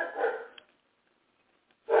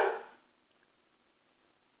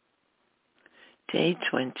 Day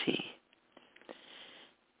 20.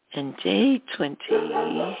 And day 20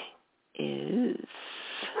 is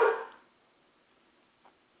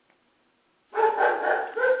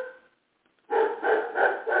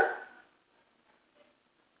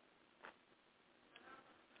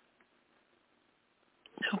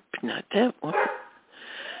not that one.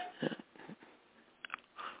 Let's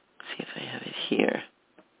see if I have it here.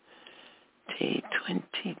 Day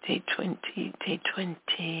 20.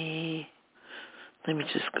 Let me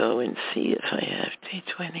just go and see if I have day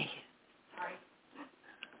 20.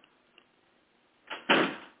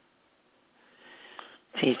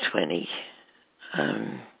 Day 20.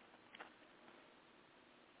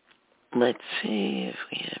 Let's see if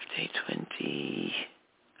we have day 20.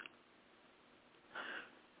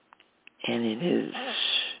 And it is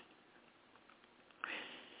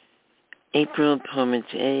April Poem a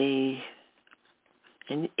Day.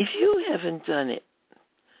 And if you haven't done it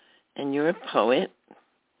and you're a poet,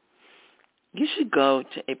 you should go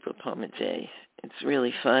to April Poem a Day. It's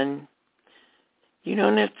really fun. You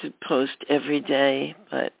don't have to post every day,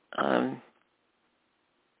 but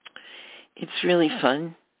it's really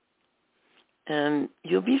fun. And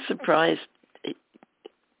you'll be surprised.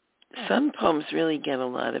 Some poems really get a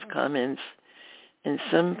lot of comments, and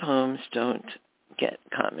some poems don't get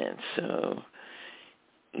comments. So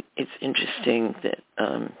it's interesting that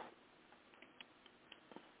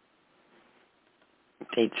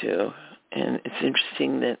they do. And it's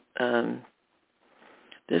interesting that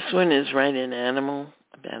this one is Write an Animal,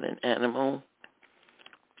 about an animal.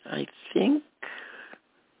 I think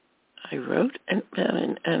I wrote about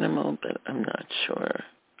an animal, but I'm not sure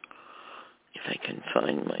if I can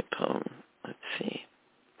find my poem. Let's see.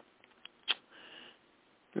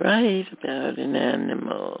 Write about an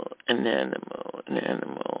animal.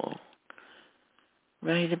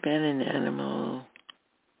 Write about an animal.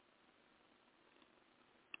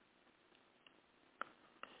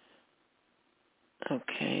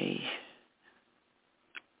 Okay.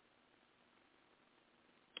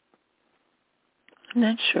 I'm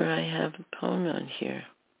not sure I have a poem on here,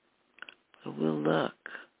 but we'll look.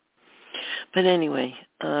 But anyway,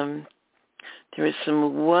 there are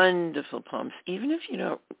some wonderful poems. Even if you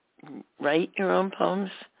don't write your own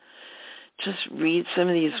poems, just read some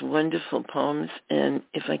of these wonderful poems. And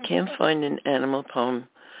if I can't find an animal poem,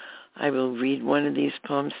 I will read one of these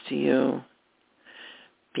poems to you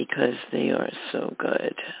because they are so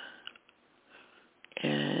good.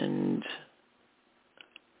 And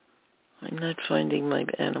I'm not finding my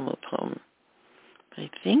animal poem. I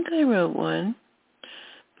think I wrote one,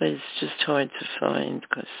 but it's just hard to find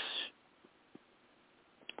because,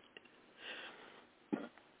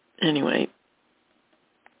 anyway,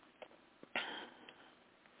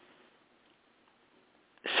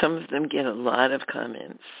 some of them get a lot of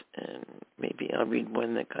comments, and maybe I'll read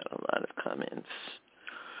one that got a lot of comments.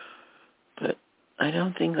 But I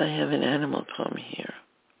don't think I have an animal poem here.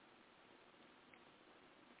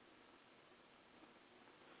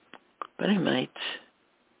 But I might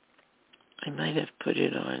have put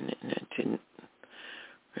it on and I didn't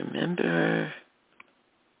remember.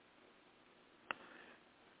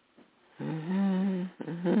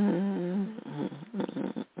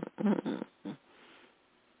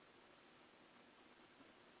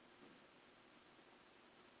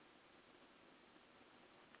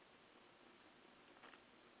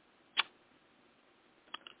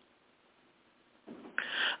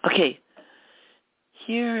 Okay,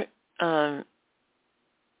 here's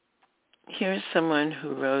someone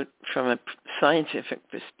who wrote from a scientific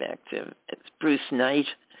perspective. It's Bruce Knight,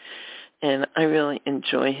 and I really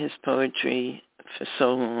enjoy his poetry for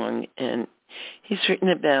so long, and he's written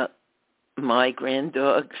about my grand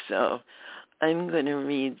dog, so I'm going to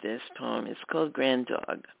read this poem. It's called Grand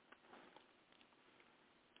Dog.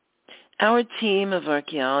 Our team of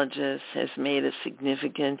archaeologists has made a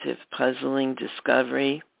significant, if puzzling,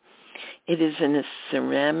 discovery. It is in a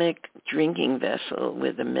ceramic drinking vessel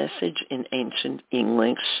with a message in ancient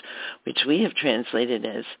English, which we have translated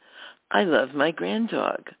as, "I love my grand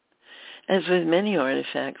dog." As with many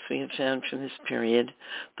artifacts we have found from this period,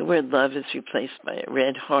 the word love is replaced by a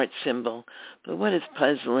red heart symbol, but what is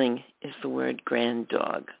puzzling is the word grand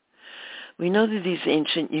dog. We know that these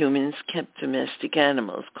ancient humans kept domestic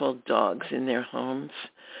animals called dogs in their homes,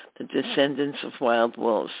 the descendants of wild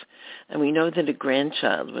wolves, and we know that a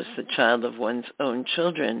grandchild was the child of one's own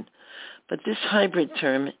children, but this hybrid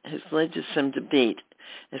term has led to some debate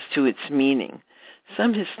as to its meaning.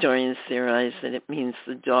 Some historians theorize that it means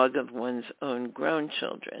the dog of one's own grown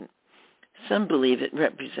children. Some believe it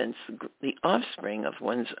represents the offspring of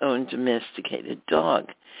one's own domesticated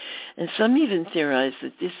dog. And some even theorize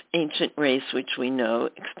that this ancient race, which we know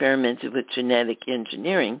experimented with genetic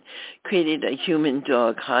engineering, created a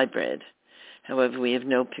human-dog hybrid. However, we have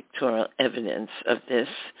no pictorial evidence of this.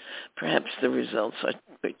 Perhaps the results are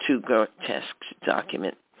too grotesque to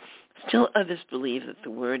document. Still others believe that the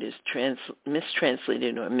word is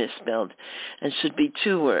mistranslated or misspelled and should be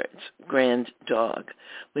two words, grand dog,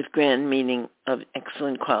 with grand meaning of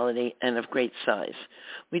excellent quality and of great size.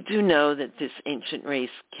 We do know that this ancient race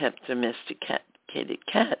kept domesticated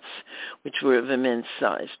cats, which were of immense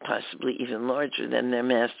size, possibly even larger than their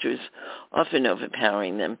masters, often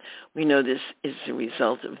overpowering them. We know this is the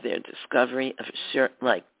result of their discovery of a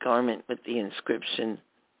shirt-like garment with the inscription,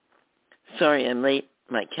 "Sorry I'm late.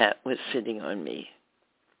 My cat was sitting on me."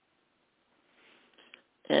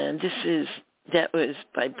 And that was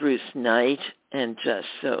by Bruce Knight, and just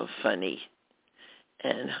so funny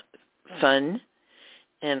and fun.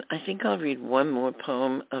 And I think I'll read one more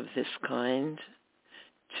poem of this kind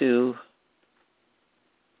to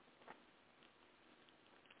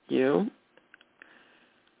you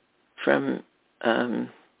from,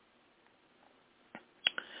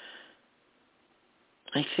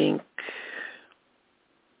 I think,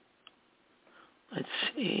 let's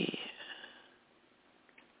see,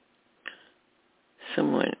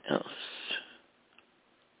 someone else.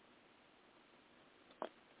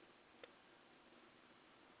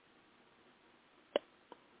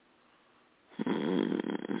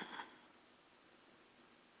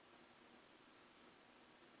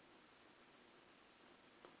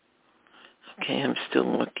 Okay, I'm still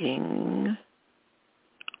looking.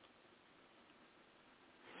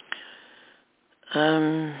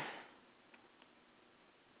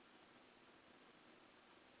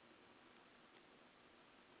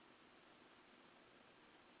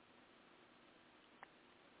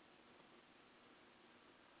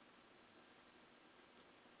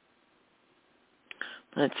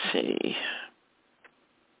 Let's see.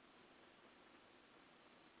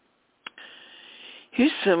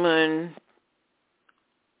 Here's someone.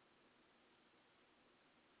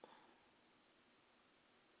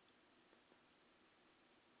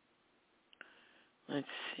 Let's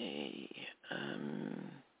see.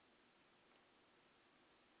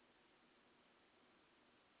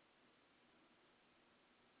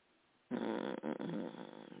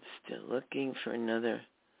 Still looking for another.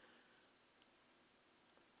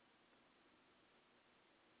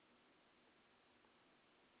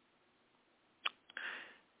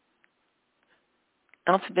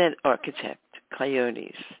 Alphabet architect,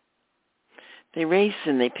 coyotes. They race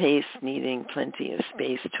and they pace, needing plenty of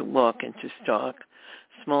space to walk and to stalk.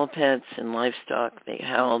 Small pets and livestock, they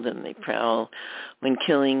howl and they prowl. When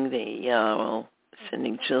killing, they yowl,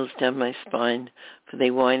 sending chills down my spine, for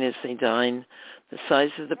they whine as they dine. The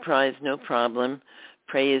size of the prize, no problem.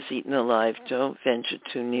 Prey is eaten alive. Don't venture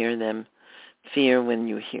too near them. Fear when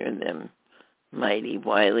you hear them. Mighty,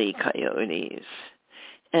 wily coyotes.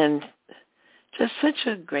 And just such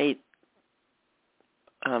a great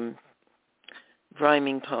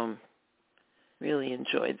rhyming poem. Really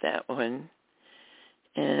enjoyed that one.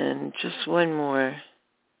 And just one more.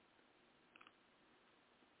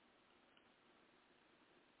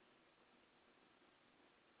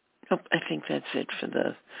 Nope, I think that's it for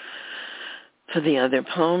the other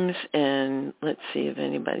poems. And let's see if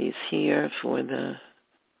anybody's here for the.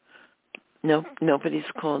 Nope, nobody's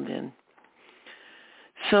called in.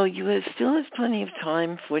 So you still have plenty of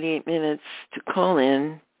time, 48 minutes, to call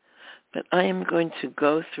in. But I am going to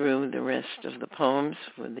go through the rest of the poems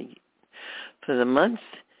for the month,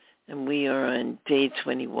 and we are on day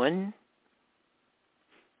 21.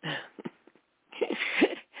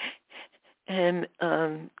 And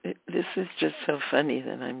this is just so funny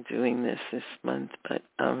that I'm doing this month, but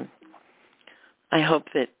I hope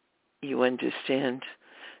that you understand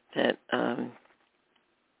that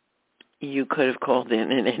you could have called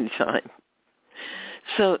in at any time.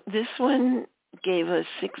 So this one gave us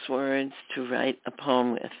 6 words to write a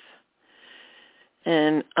poem with.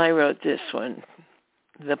 And I wrote this one.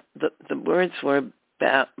 The words were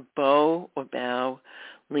bow or bow,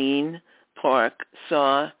 lean, park,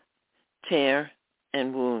 saw, tear,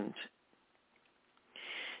 and wound.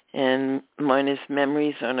 And mine is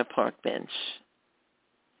memories on a park bench.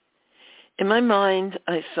 In my mind,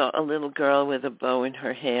 I saw a little girl with a bow in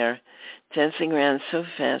her hair, dancing around so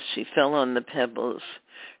fast she fell on the pebbles.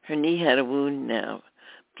 Her knee had a wound now,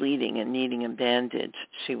 bleeding and needing a bandage.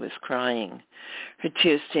 She was crying. Her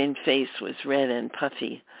tear-stained face was red and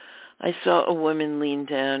puffy. I saw a woman lean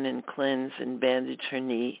down and cleanse and bandage her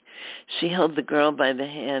knee. She held the girl by the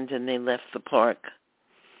hand and they left the park.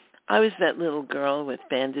 I was that little girl with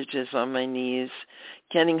bandages on my knees,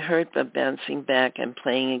 getting hurt but bouncing back and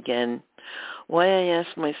playing again. Why, I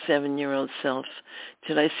asked my 7-year-old self,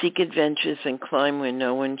 did I seek adventures and climb where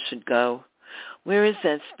no one should go? Where is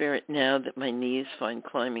that spirit now that my knees find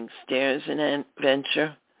climbing stairs an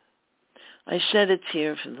adventure? I shed a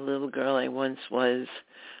tear for the little girl I once was,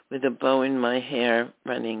 with a bow in my hair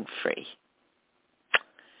running free.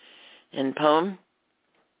 End poem.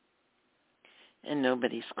 And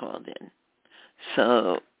nobody's called in.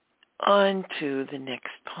 So on to the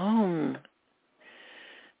next poem.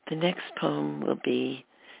 The next poem will be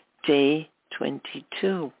Day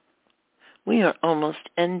 22. We are almost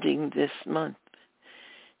ending this month,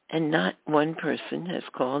 and not one person has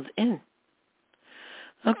called in.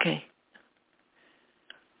 Okay.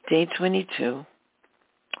 Day 22.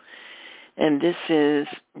 And this is,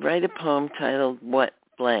 write a poem titled What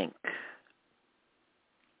Blank.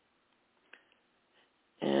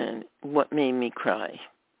 And what made me cry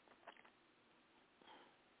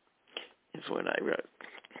is what I wrote.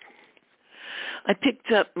 I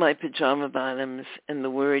picked up my pajama bottoms, and the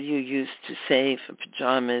word you used to say for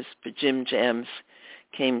pajamas, pajim jams,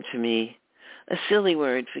 came to me. A silly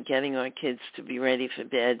word for getting our kids to be ready for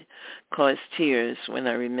bed caused tears when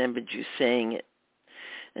I remembered you saying it.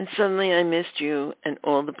 And suddenly I missed you and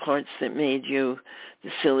all the parts that made you, the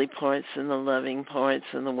silly parts and the loving parts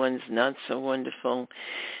and the ones not so wonderful,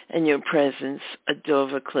 and your presence, a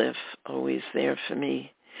Dover cliff, always there for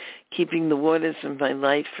me, keeping the waters of my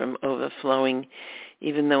life from overflowing,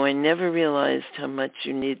 even though I never realized how much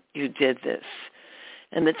you did this.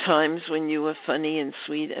 And the times when you were funny and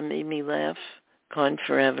sweet and made me laugh, gone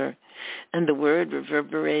forever. And the word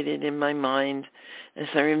reverberated in my mind as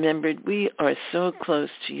I remembered we are so close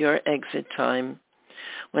to your exit time,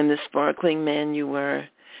 when the sparkling man you were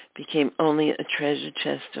became only a treasure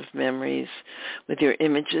chest of memories, with your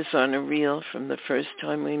images on a reel from the first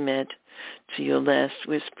time we met to your last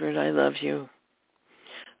whispered I love you.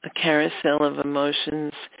 A carousel of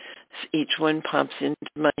emotions, each one pops into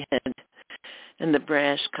my head, and the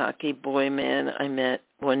brash, cocky boy man I met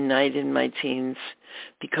one night in my teens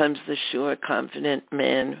becomes the sure, confident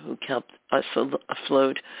man who kept us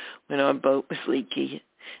afloat when our boat was leaky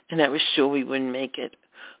and I was sure we wouldn't make it,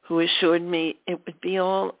 who assured me it would be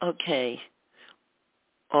all okay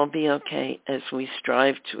as we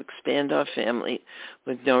strive to expand our family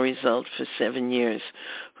with no result for 7 years,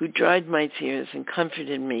 who dried my tears and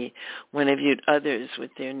comforted me when I viewed others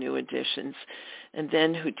with their new additions, and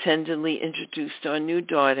then who tenderly introduced our new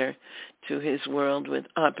daughter to his world with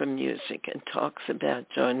opera music and talks about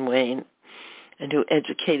John Wayne, and who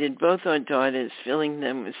educated both our daughters, filling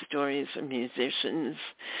them with stories of musicians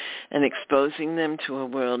and exposing them to a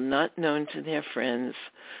world not known to their friends,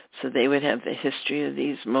 so they would have the history of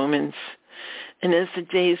these moments. And as the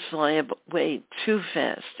days fly away too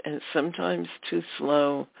fast and sometimes too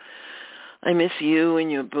slow, I miss you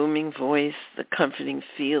and your booming voice, the comforting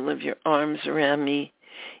feel of your arms around me.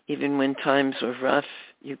 Even when times were rough,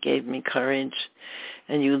 you gave me courage,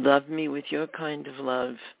 and you loved me with your kind of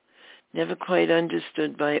love, never quite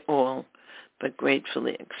understood by all, but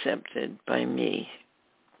gratefully accepted by me.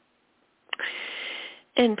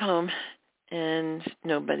 End poem. And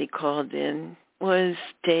nobody called in. Was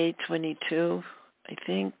day 22, I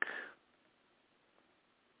think.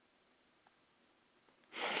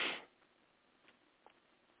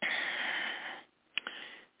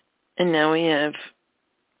 And now we have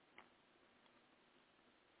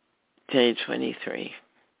day 23.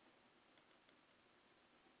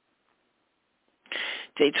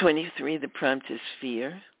 Day 23, the prompt is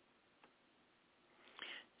fear.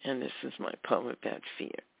 And this is my poem about fear.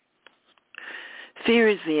 Fear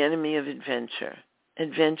is the enemy of adventure.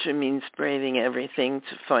 Adventure means braving everything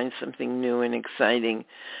to find something new and exciting.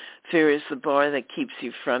 Fear is the bar that keeps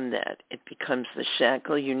you from that. It becomes the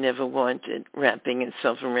shackle you never wanted, wrapping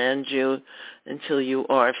itself around you until you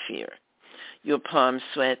are fear. Your palms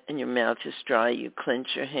sweat and your mouth is dry. You clench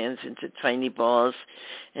your hands into tiny balls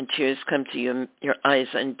and tears come to your eyes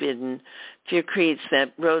unbidden. Fear creates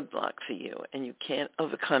that roadblock for you, and you can't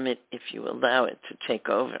overcome it if you allow it to take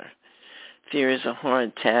over. Fear is a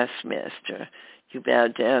hard taskmaster. You bow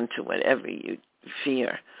down to whatever you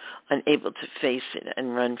fear, unable to face it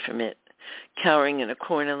and run from it, cowering in a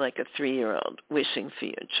corner like a 3-year-old, wishing for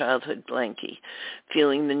your childhood blankie,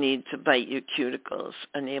 feeling the need to bite your cuticles,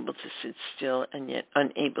 unable to sit still and yet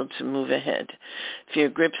unable to move ahead. Fear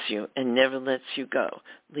grips you and never lets you go,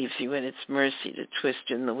 leaves you at its mercy to twist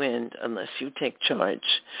in the wind unless you take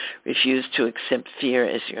charge. Refuse to accept fear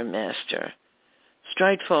as your master.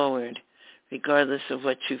 Stride forward, regardless of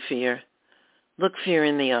what you fear. Look fear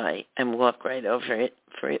in the eye and walk right over it,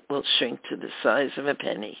 for it will shrink to the size of a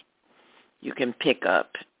penny. You can pick up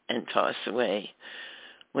and toss away.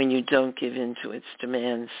 When you don't give in to its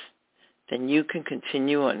demands, then you can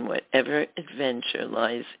continue on whatever adventure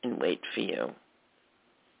lies in wait for you.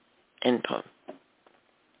 End poem.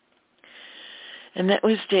 And that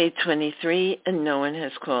was day 23, and no one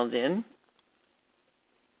has called in.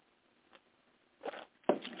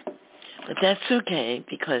 But that's okay,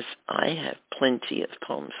 because I have plenty of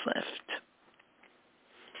poems left.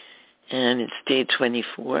 And it's day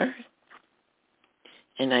 24,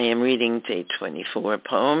 and I am reading day 24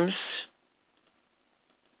 poems.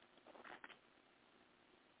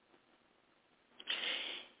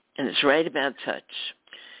 And it's right about touch.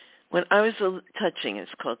 When I was touching,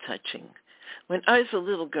 it's called touching. When I was a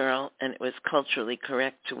little girl and it was culturally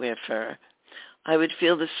correct to wear fur, I would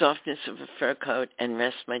feel the softness of a fur coat and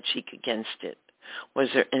rest my cheek against it. Was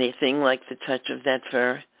there anything like the touch of that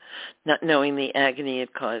fur? Not knowing the agony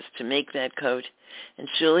it caused to make that coat, and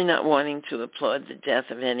surely not wanting to applaud the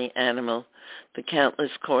death of any animal, the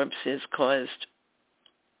countless corpses caused,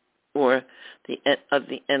 or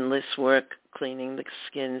the endless work cleaning the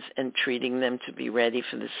skins and treating them to be ready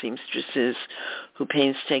for the seamstresses who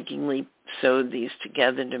painstakingly sewed these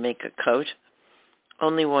together to make a coat,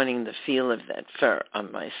 only wanting the feel of that fur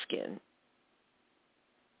on my skin.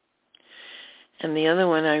 And the other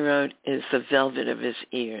one I wrote is the velvet of his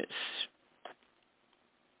ears.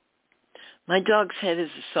 My dog's head is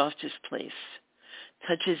the softest place.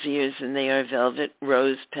 Touch his ears and they are velvet,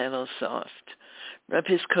 rose petal soft. Rub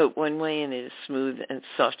his coat one way and it is smooth and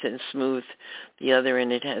soft and smooth, the other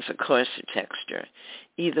and it has a coarser texture.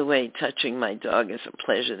 Either way, touching my dog is a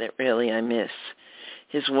pleasure that rarely I miss.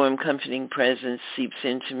 His warm, comforting presence seeps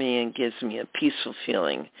into me and gives me a peaceful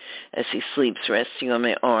feeling as he sleeps resting on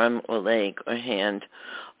my arm or leg or hand.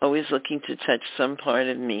 Always looking to touch some part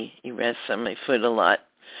of me, he rests on my foot a lot,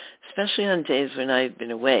 especially on days when I've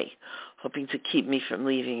been away, hoping to keep me from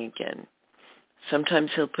leaving again. Sometimes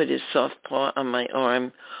he'll put his soft paw on my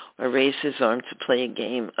arm or raise his arm to play a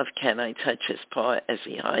game of can I touch his paw as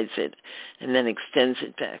he hides it and then extends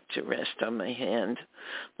it back to rest on my hand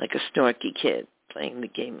like a snarky kid playing the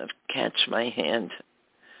game of catch my hand.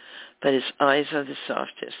 But his eyes are the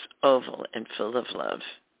softest, oval and full of love.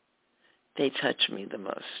 They touch me the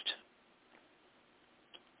most.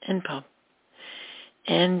 End poem.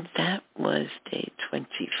 And that was day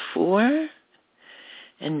 24.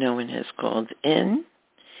 And no one has called in.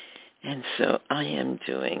 And so I am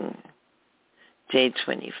doing day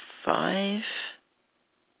 25.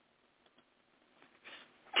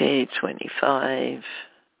 Day 25.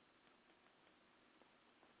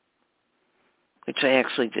 Which I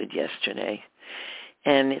actually did yesterday.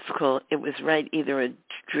 And it's called, it was either a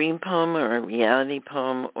dream poem or a reality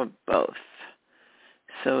poem or both.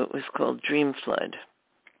 So it was called Dream Flood.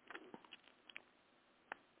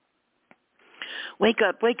 Wake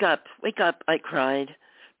up, wake up, wake up, I cried,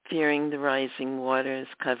 fearing the rising waters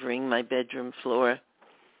covering my bedroom floor.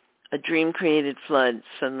 A dream-created flood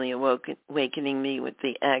suddenly awakening me with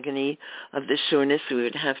the agony of the sureness we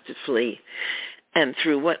would have to flee. And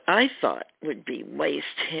through what I thought would be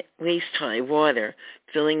waist-high water,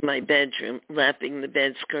 filling my bedroom, lapping the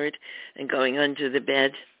bed skirt, and going under the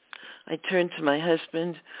bed, I turned to my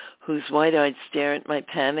husband, whose wide-eyed stare at my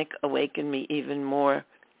panic awakened me even more.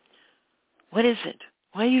 What is it?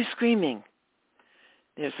 Why are you screaming?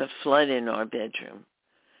 There's a flood in our bedroom.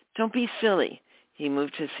 Don't be silly. He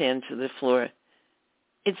moved his hand to the floor.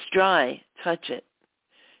 It's dry. Touch it.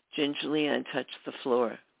 Gingerly, I touched the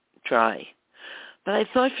floor. Dry. But I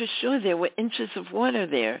thought for sure there were inches of water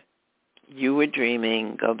there. You were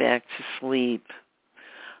dreaming. Go back to sleep.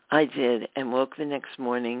 I did, and woke the next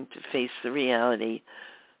morning to face the reality.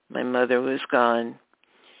 My mother was gone,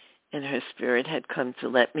 and her spirit had come to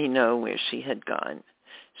let me know where she had gone.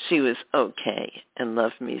 She was okay and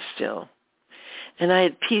loved me still. And I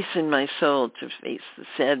had peace in my soul to face the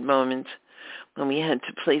sad moment when we had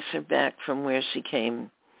to place her back from where she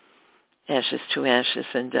came, ashes to ashes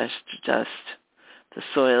and dust to dust. The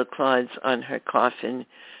soil clods on her coffin,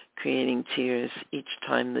 creating tears each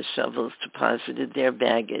time the shovels deposited their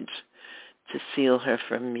baggage to seal her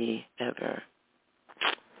from me ever.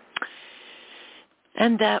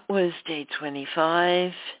 And that was day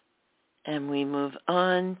 25, and we move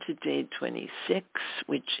on to day 26,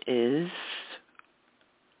 which is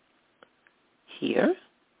here.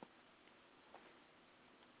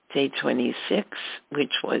 Day 26,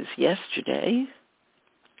 which was yesterday.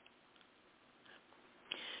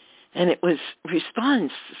 And it was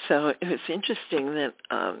response, so it was interesting that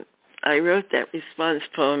I wrote that response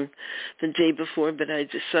poem the day before, but I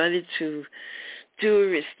decided to do a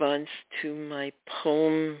response to my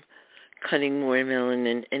poem, Cutting Watermelon,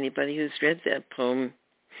 and anybody who's read that poem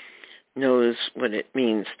knows what it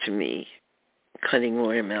means to me, cutting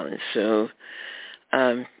watermelon. So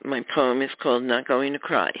my poem is called Not Going to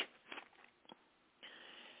Cry.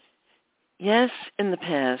 Yes, in the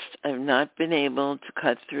past, I've not been able to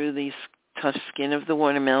cut through the tough skin of the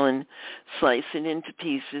watermelon, slice it into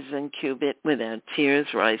pieces, and cube it without tears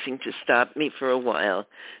rising to stop me for a while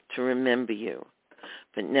to remember you.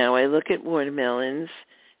 But now I look at watermelons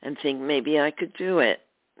and think maybe I could do it.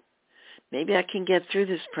 Maybe I can get through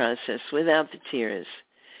this process without the tears.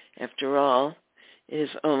 After all, it is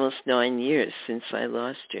almost 9 years since I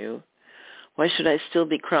lost you. Why should I still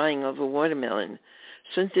be crying over watermelon?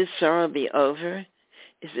 Shouldn't this sorrow be over?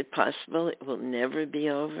 Is it possible it will never be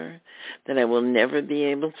over? That I will never be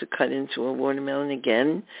able to cut into a watermelon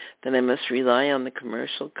again? That I must rely on the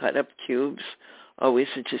commercial cut-up cubes? Always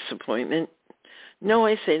a disappointment? No,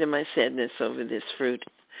 I say to my sadness over this fruit.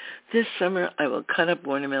 This summer I will cut up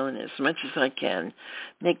watermelon as much as I can,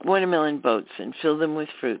 make watermelon boats and fill them with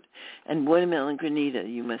fruit, and watermelon granita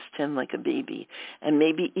you must tend like a baby, and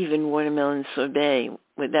maybe even watermelon sorbet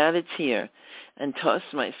without a tear, and toss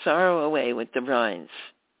my sorrow away with the rinds,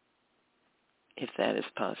 if that is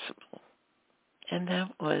possible. And that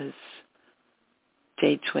was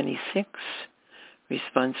day 26,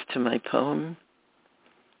 response to my poem.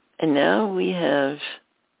 And now we have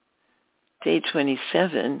day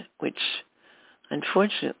 27, which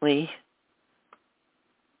unfortunately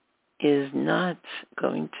is not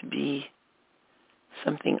going to be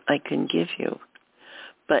something I can give you.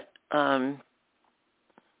 But I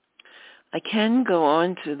can go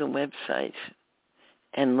on to the website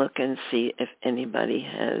and look and see if anybody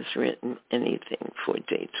has written anything for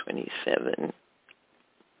day 27.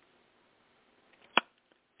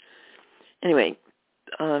 Anyway,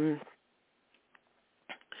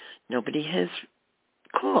 nobody has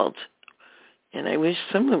called, and I wish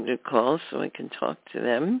someone would call so I can talk to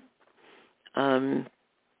them.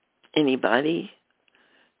 Anybody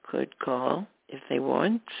could call if they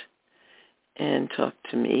want and talk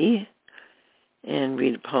to me and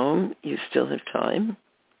read a poem. You still have time.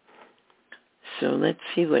 So let's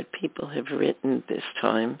see what people have written this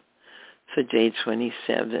time for day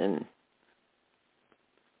 27.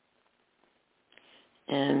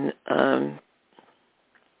 And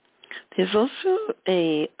there's also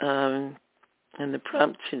and the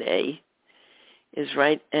prompt today is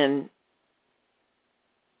right, and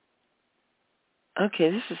okay,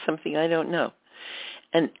 this is something I don't know.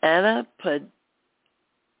 An Anapadotan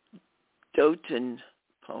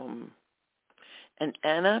poem. An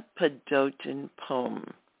Anapadotan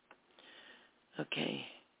poem. Okay.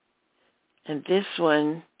 And this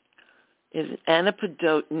one is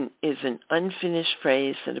anapadotan is an unfinished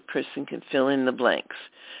phrase that a person can fill in the blanks.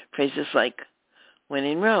 Phrases like, when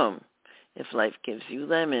in Rome, if life gives you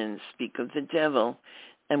lemons, speak of the devil,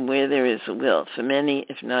 and where there is a will. For many,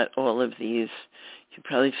 if not all of these, you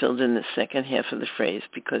probably filled in the second half of the phrase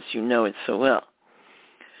because you know it so well.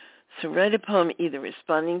 So write a poem either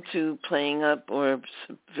responding to, playing up, or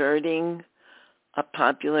subverting a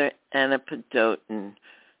popular anapadotan.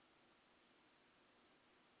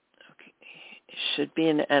 Okay, it should be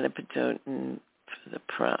an anapadotan for the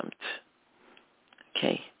prompt.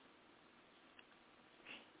 Okay.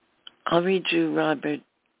 I'll read you Robert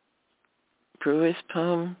Brewer's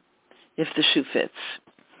poem, If the Shoe Fits.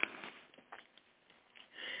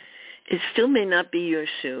 It still may not be your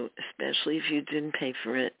shoe, especially if you didn't pay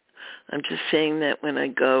for it. I'm just saying that when I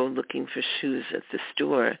go looking for shoes at the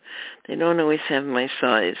store, they don't always have my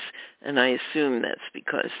size, and I assume that's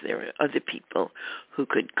because there are other people who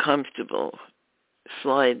could comfortable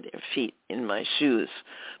slide their feet in my shoes,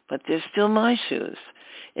 but they're still my shoes.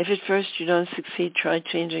 If at first you don't succeed, try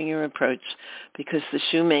changing your approach, because the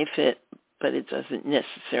shoe may fit, but it doesn't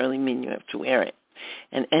necessarily mean you have to wear it.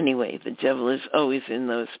 And anyway, the devil is always in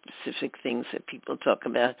those specific things that people talk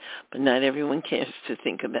about, but not everyone cares to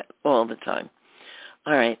think about all the time.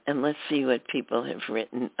 All right, and let's see what people have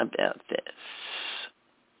written about this.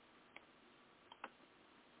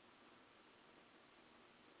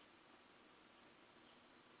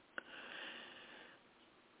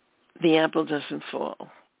 The apple doesn't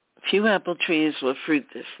fall. Few apple trees will fruit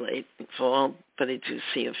this late in fall, but I do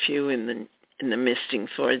see a few in the misting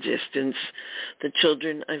far distance. The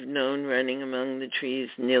children I've known running among the trees,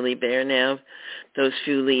 nearly bare now. Those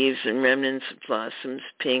few leaves and remnants of blossoms,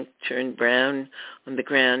 pink, turned brown on the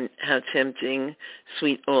ground. How tempting,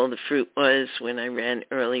 sweet all the fruit was when I ran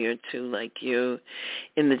earlier too, like you.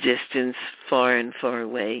 In the distance, far and far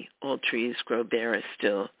away, all trees grow barer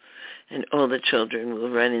still, and all the children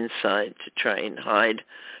will run inside to try and hide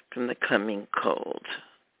from the coming cold.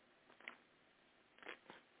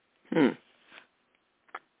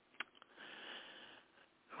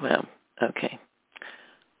 Well, okay.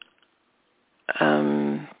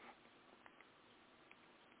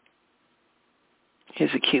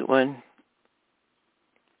 Here's a cute one.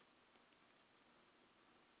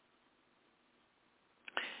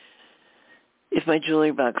 If my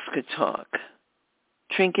jewelry box could talk.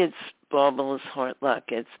 Trinkets, baubles, heart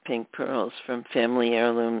lockets, pink pearls from family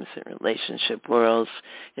heirlooms and relationship worlds.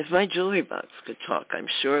 If my jewelry box could talk, I'm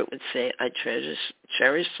sure it would say, I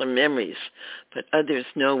cherish some memories, but others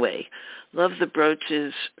no way. Love the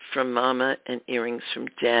brooches from Mama and earrings from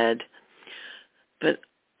Dad, but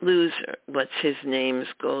loser, what's his name's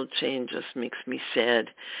gold chain just makes me sad.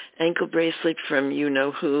 Ankle bracelet from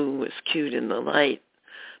you-know-who was cute in the light,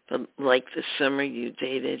 but like the summer you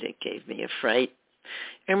dated, it gave me a fright.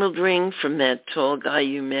 Emerald ring from that tall guy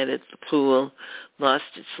you met at the pool lost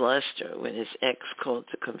its luster when his ex called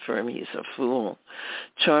to confirm he's a fool.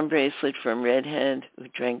 Charm bracelet from redhead who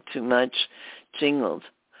drank too much jingled,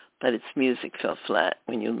 but its music fell flat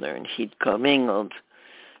when you learned he'd commingled.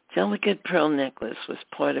 Delicate pearl necklace was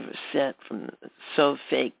part of a set from the So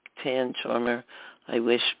Fake tan charmer I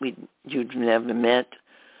wish you'd never met.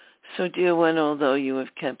 So dear one, although you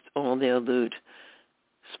have kept all their loot,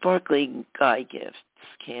 sparkly guy gifts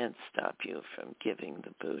can't stop you from giving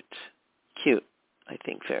the boot. Cute. I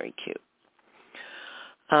think very cute.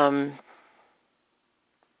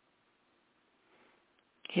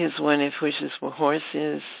 Here's one, If Wishes Were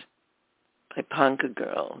Horses, by Ponca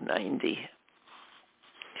Girl, 90.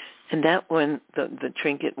 And that one, the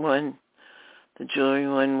trinket one, the jewelry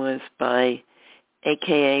one, was by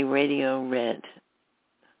AKA Radio Red.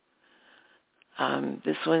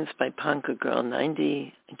 This one's by Ponca Girl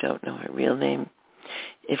 90. I don't know her real name.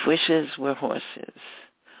 If wishes were horses,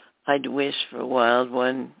 I'd wish for a wild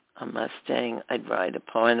one, a Mustang I'd ride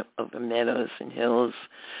upon over meadows and hills,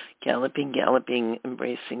 galloping,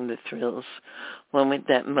 embracing the thrills. One with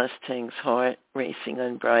that Mustang's heart, racing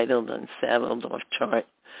unbridled, unsaddled, off chart,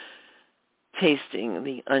 tasting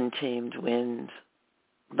the untamed wind.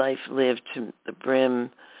 Life lived to the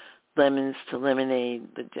brim, lemons to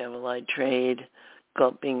lemonade, the devil I trade,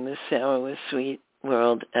 gulping the sour with sweet,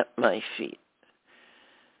 world at my feet.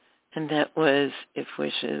 And that was If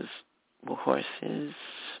Wishes Were Horses.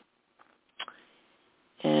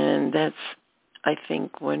 And that's, I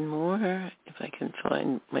think, one more, if I can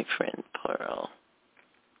find my friend Pearl.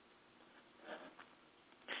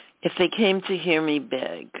 If they came to hear me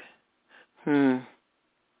beg, Okay.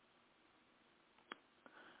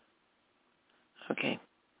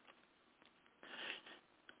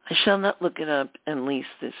 I shall not look it up and lease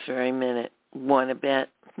this very minute. Want to bet?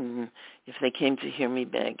 If they came to hear me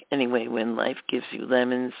beg. Anyway, when life gives you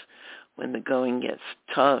lemons, when the going gets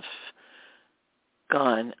tough,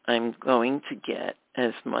 gone, I'm going to get,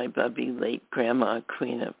 as my bubby late grandma,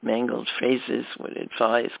 queen of mangled phrases, would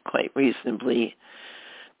advise quite reasonably,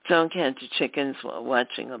 don't count your chickens while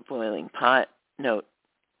watching a boiling pot. Note,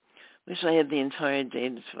 wish I had the entire day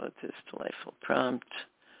to devote this delightful prompt.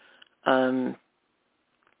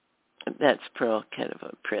 That's Pearl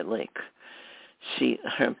Kedova Pritlick.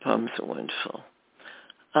 Her poems are wonderful.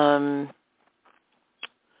 And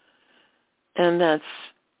that's,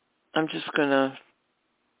 I'm just going to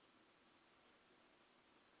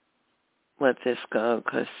let this go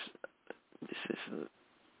because this is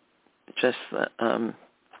just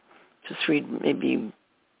read maybe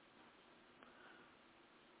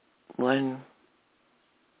one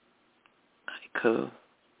haiku.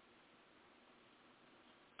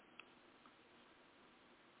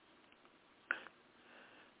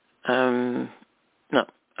 No,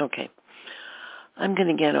 okay. I'm going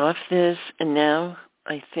to get off this, and now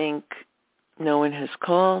I think no one has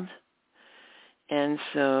called, and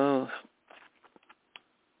so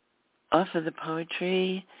off of the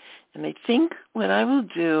poetry, and I think what I will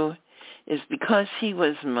do is, because he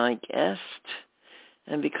was my guest,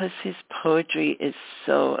 and because his poetry is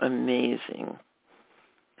so amazing,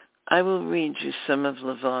 I will read you some of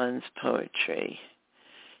LaVan's poetry,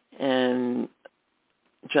 and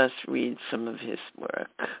just read some of his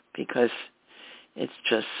work because it's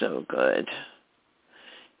just so good.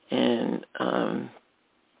 And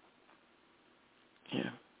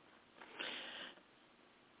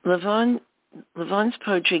LaVan's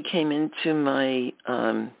poetry came into my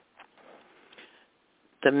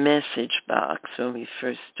the message box when we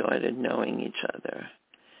first started knowing each other,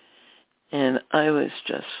 and I was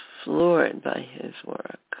just floored by his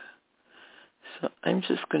work. So I'm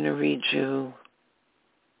just going to read you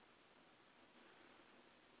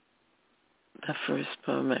the first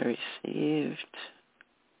poem I received.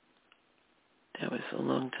 That was a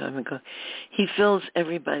long time ago. He fills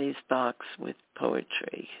everybody's box with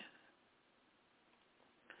poetry.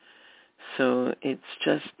 So it's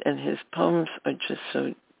just, and his poems are just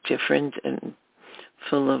so different and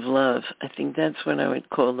full of love. I think that's what I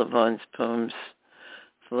would call LaVan's poems,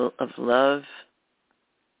 full of love.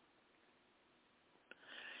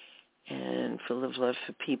 and full of love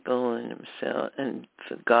for people and himself and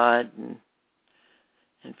for God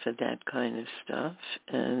and for that kind of stuff.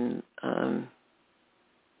 And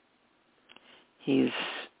he's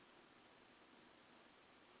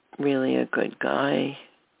really a good guy.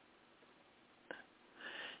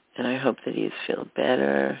 And I hope that he's feel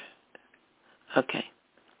better. Okay.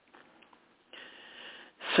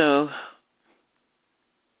 So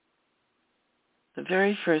the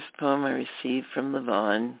very first poem I received from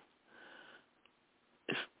LaVan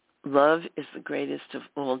is, "Love is the greatest of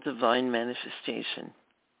all divine manifestation.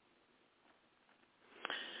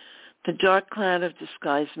 The dark cloud of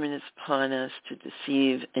disguisement is upon us to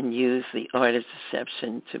deceive and use the art of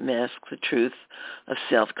deception to mask the truth of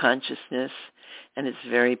self-consciousness and its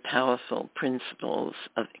very powerful principles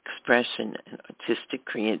of expression and artistic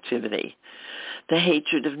creativity. The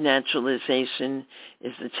hatred of naturalization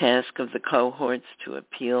is the task of the cohorts to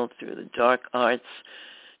appeal through the dark arts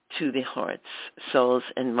to the hearts, souls,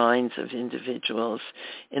 and minds of individuals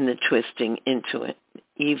in the twisting into an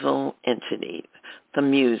evil entity, the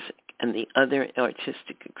music, and the other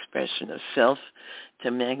artistic expression of self to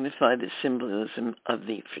magnify the symbolism of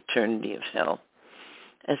the fraternity of hell.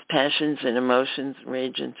 As passions and emotions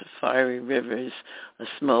rage into fiery rivers of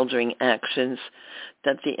smoldering actions,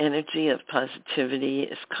 that the energy of positivity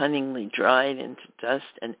is cunningly dried into dust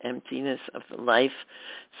and emptiness of the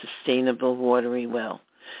life-sustainable watery well.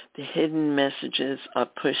 The hidden messages are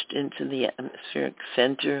pushed into the atmospheric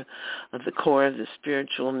center of the core of the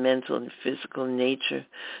spiritual, mental, and physical nature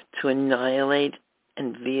to annihilate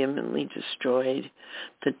and vehemently destroy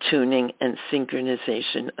the tuning and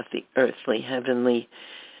synchronization of the earthly, heavenly,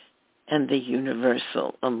 and the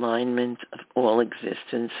universal alignment of all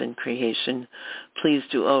existence and creation. Please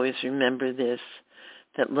do always remember this,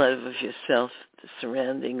 that love of yourself, the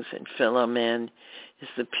surroundings, and fellow man is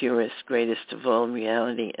the purest, greatest of all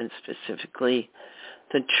reality, and specifically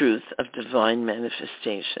the truth of divine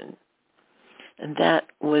manifestation." And that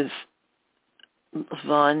was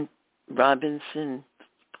LaVan Robinson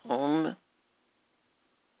poem,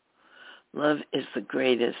 "Love is the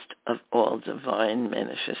greatest of all divine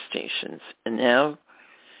manifestations." And now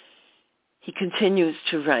he continues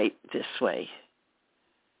to write this way.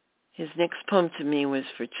 His next poem to me was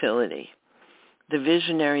 "Fertility." The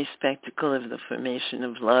visionary spectacle of the formation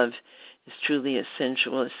of love is truly a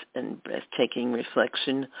sensuous and breathtaking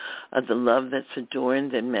reflection of the love that's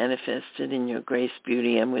adorned and manifested in your grace,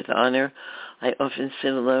 beauty, and with honor. I often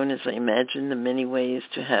sit alone as I imagine the many ways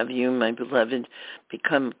to have you, my beloved,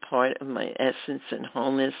 become a part of my essence and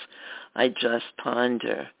wholeness. I just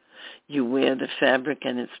ponder. You wear the fabric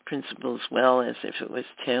and its principles well, as if it was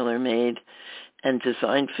tailor-made and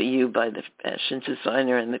designed for you by the fashion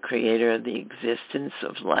designer and the creator of the existence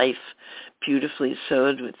of life, beautifully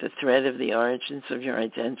sewed with the thread of the origins of your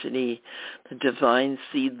identity, the divine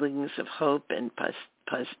seedlings of hope and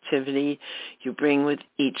positivity you bring with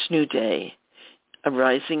each new day,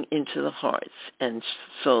 arising into the hearts and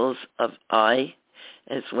souls of I,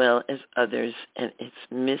 as well as others, and its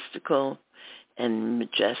mystical and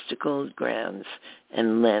majestical grounds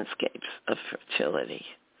and landscapes of fertility.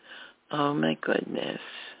 Oh my goodness.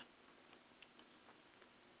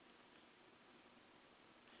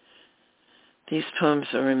 These poems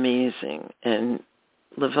are amazing. And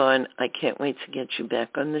LaVan, I can't wait to get you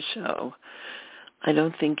back on the show. I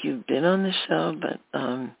don't think you've been on the show, but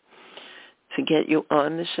to get you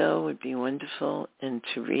on the show would be wonderful. And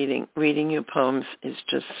to reading your poems is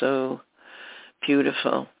just so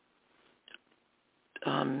beautiful.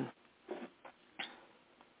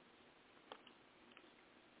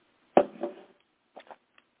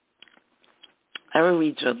 I will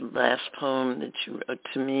read your last poem that you wrote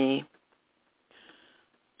to me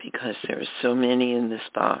because there are so many in this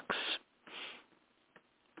box.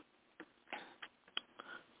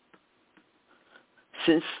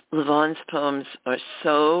 Since LaVan's poems are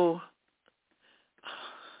so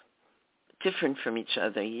different from each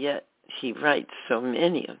other, yet he writes so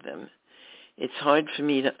many of them, it's hard for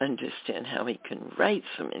me to understand how he can write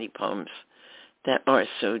so many poems that are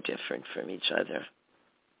so different from each other.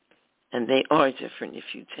 And they are different.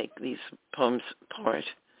 If you take these poems apart,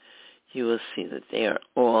 you will see that they are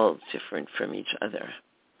all different from each other.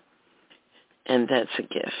 And that's a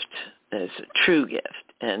gift. That is a true gift.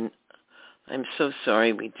 And I'm so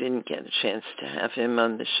sorry we didn't get a chance to have him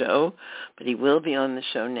on the show, but he will be on the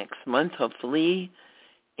show next month, hopefully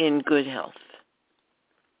in good health.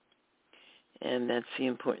 And that's the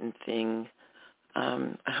important thing.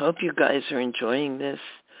 I hope you guys are enjoying this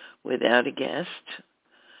without a guest.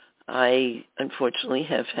 I, unfortunately,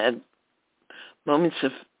 have had moments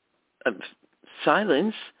of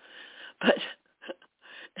silence, but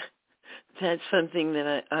that's something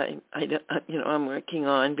that I'm working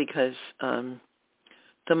on, because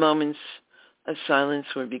the moments of silence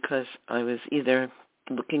were because I was either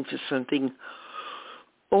looking for something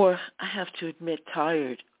or, I have to admit,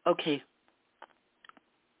 tired. Okay.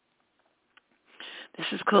 This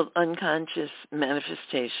is called unconscious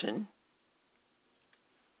manifestation.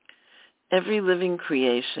 Every living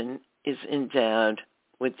creation is endowed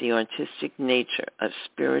with the artistic nature of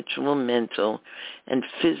spiritual, mental, and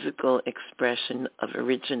physical expression of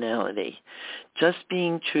originality. Just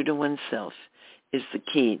being true to oneself is the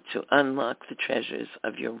key to unlock the treasures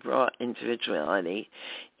of your raw individuality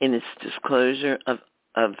in its disclosure of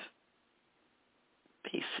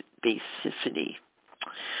basicity.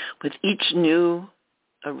 With each new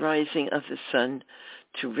arising of the sun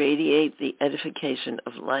to radiate the edification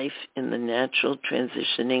of life in the natural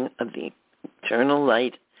transitioning of the eternal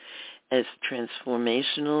light as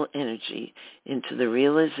transformational energy into the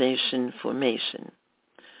realization formation.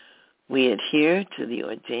 We adhere to the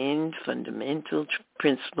ordained fundamental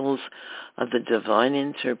principles of the divine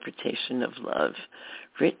interpretation of love,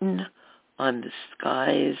 written on the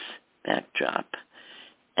sky's backdrop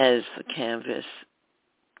as the canvas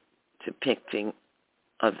depicting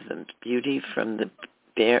of the beauty from the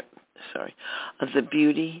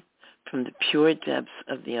pure depths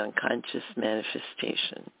of the unconscious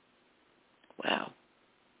manifestation. Wow.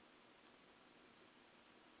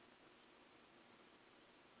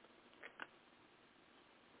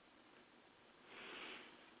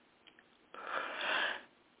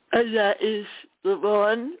 And that is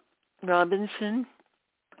LaVan Robinson,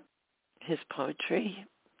 his poetry.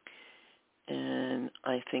 And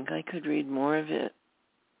I think I could read more of it.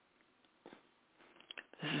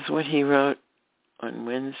 This is what he wrote on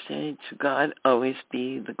Wednesday. To God always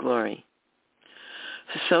be the glory.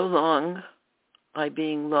 For so long, I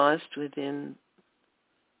being lost within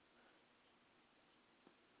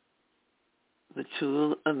the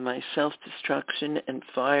tool of my self-destruction and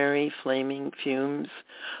fiery, flaming fumes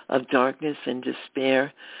of darkness and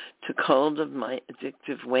despair, took hold of my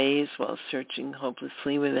addictive ways while searching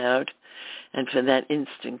hopelessly without, and for that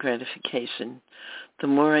instant gratification, the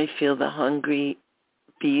more I feel the hungry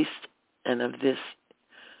beast and of this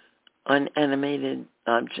unanimated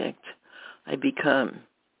object I become,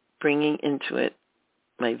 bringing into it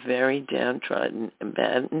my very downtrodden,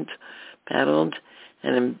 abandoned, battled,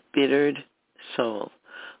 and embittered soul,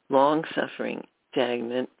 long-suffering,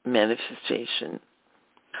 stagnant manifestation,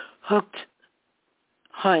 hooked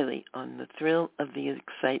highly on the thrill of the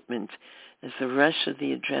excitement as the rush of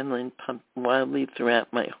the adrenaline pumped wildly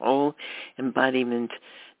throughout my whole embodiment,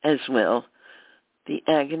 as well the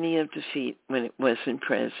agony of defeat when it wasn't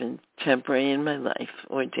present, temporary in my life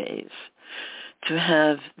or days. To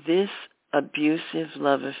have this abusive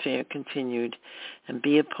love affair continued and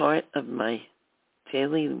be a part of my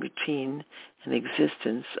daily routine and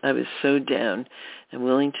existence, I was so down and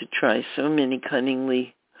willing to try so many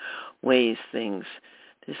cunningly ways things.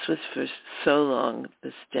 This was for so long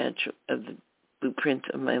the statue of the blueprint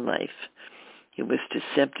of my life. It was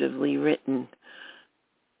deceptively written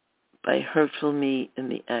by hurtful me in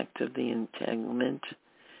the act of the entanglement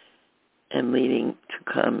and leading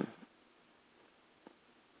to come.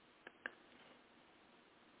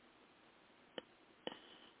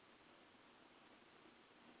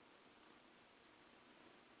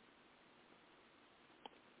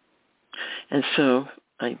 And so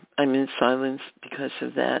I'm in silence because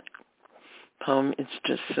of that poem. It's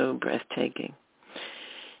just so breathtaking.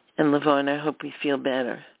 And LaVan, I hope we feel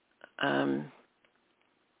better.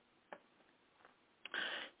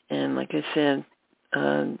 And like I said,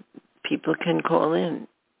 people can call in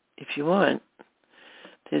if you want.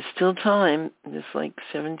 There's still time. There's like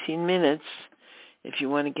 17 minutes if you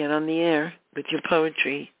want to get on the air with your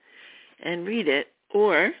poetry and read it.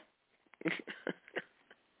 Or,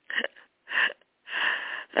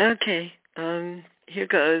 okay, here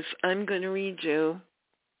goes. I'm going to read you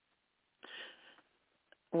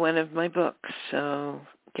one of my books. So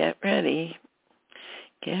get ready.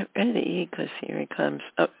 Get ready, because here it comes.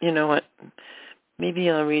 Oh, you know what? Maybe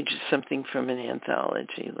I'll read you something from an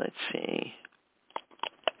anthology. Let's see.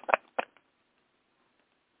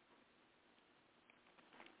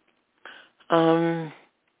 All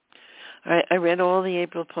right, I read all the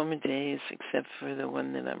April Poem Days except for the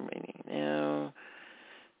one that I'm reading now.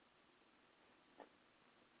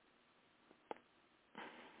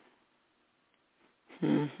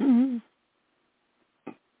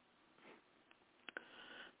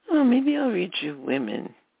 Oh, maybe I'll read you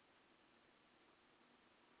women.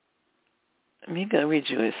 Maybe I'll read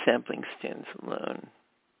you a sampling stands alone.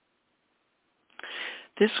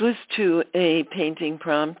 This was to a painting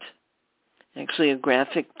prompt actually a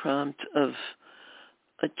graphic prompt of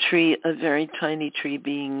a tree, a very tiny tree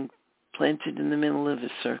being planted in the middle of a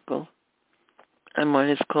circle. And one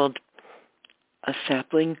is called A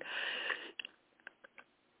Sapling.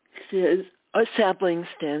 It says, a sapling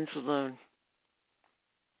stands alone.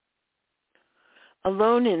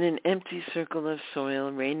 Alone in an empty circle of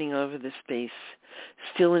soil, reigning over the space,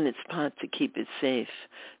 still in its pot to keep it safe,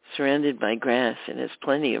 surrounded by grass, and has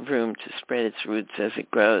plenty of room to spread its roots as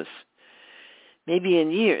it grows. Maybe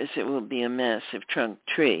in years it will be a massive trunk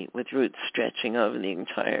tree with roots stretching over the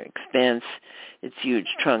entire expanse, its huge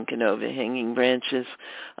trunk and overhanging branches,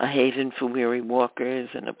 a haven for weary walkers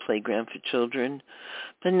and a playground for children.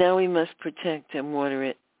 But now we must protect and water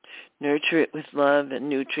it, nurture it with love and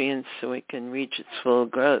nutrients so it can reach its full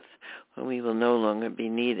growth when we will no longer be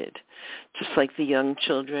needed. Just like the young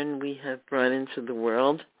children we have brought into the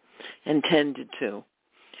world and tended to.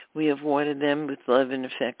 We have watered them with love and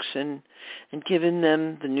affection and given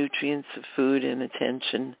them the nutrients of food and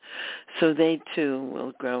attention so they too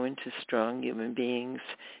will grow into strong human beings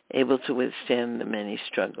able to withstand the many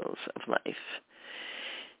struggles of life.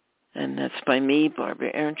 And that's by me,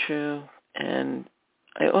 Barbara Ehrentreu, and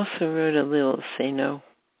I also wrote a little Say No.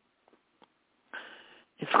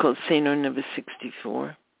 It's called Say No number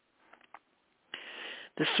 64.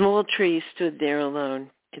 The small tree stood there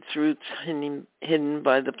alone, its roots hidden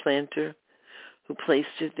by the planter who placed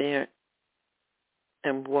it there.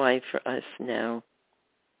 And why for us now?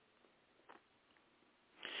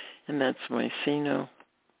 And that's my Say No.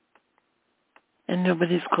 And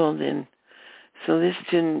nobody's called in. So this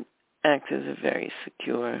didn't act as a very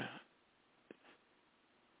secure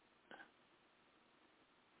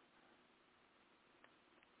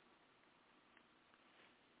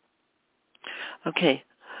Okay,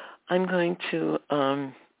 I'm going to,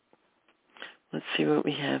 let's see what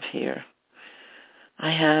we have here. I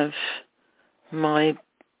have my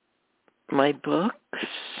books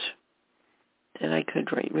that I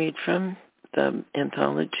could read from, the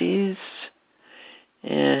anthologies,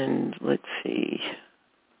 and let's see.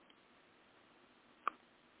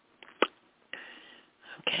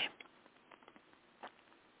 Okay.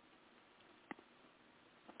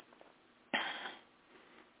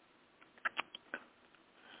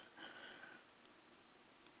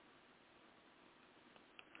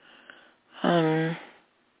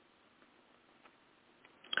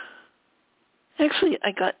 Actually,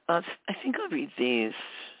 I think I'll read these.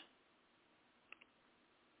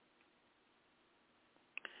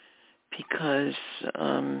 Because,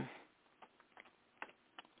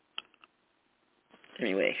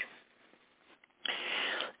 anyway,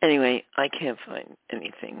 I can't find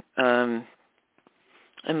anything. I'm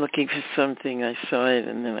looking for something, I saw it,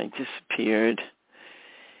 and then I disappeared.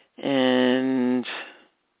 And,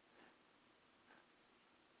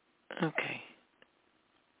 okay.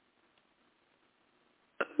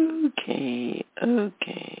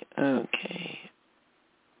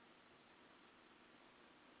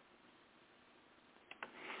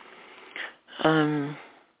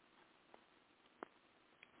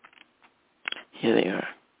 Here they are.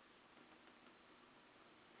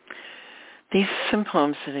 These are some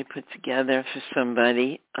poems that I put together for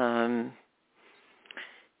somebody, and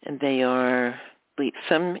they are,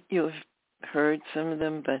 some you have heard some of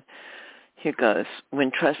them, but here goes. When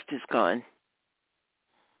trust is gone.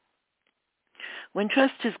 When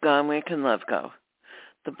trust is gone, where can love go?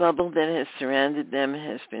 The bubble that has surrounded them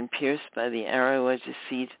has been pierced by the arrow of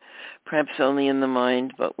deceit, perhaps only in the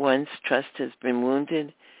mind, but once trust has been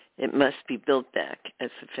wounded, it must be built back,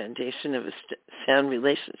 as the foundation of a sound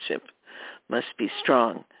relationship must be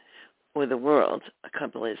strong, or the world a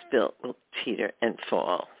couple has built will teeter and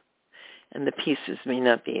fall, and the pieces may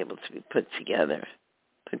not be able to be put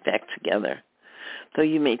back together. Though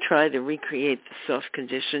you may try to recreate the soft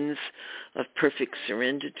conditions of perfect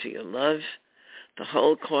surrender to your love, the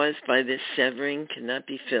hole caused by this severing cannot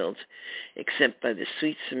be filled except by the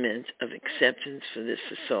sweet cement of acceptance for this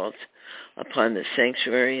assault upon the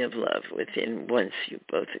sanctuary of love within once you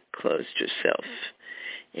both closed yourself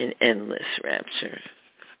in endless rapture.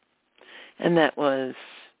 And that was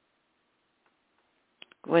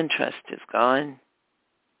When Trust is Gone.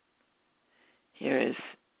 Here is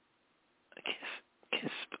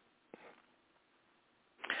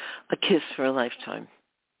a kiss for a lifetime.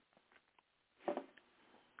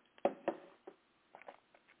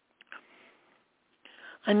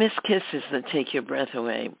 I miss kisses that take your breath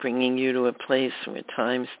away, bringing you to a place where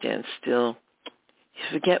time stands still. You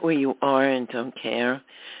forget where you are and don't care,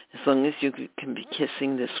 as long as you can be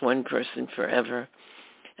kissing this one person forever.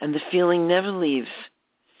 And the feeling never leaves,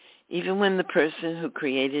 even when the person who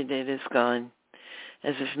created it is gone.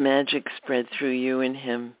 as if magic spread through you and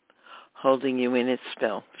him, holding you in its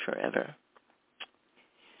spell forever.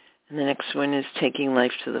 And the next one is taking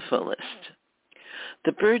life to the fullest.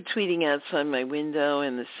 The bird tweeting outside my window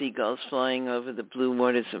and the seagulls flying over the blue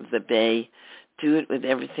waters of the bay do it with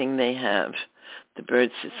everything they have. The bird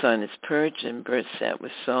sits on its perch and bursts out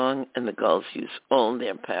with song, and the gulls use all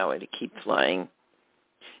their power to keep flying.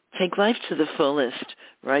 Take life to the fullest.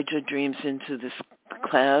 Ride your dreams into the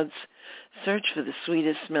clouds. Search for the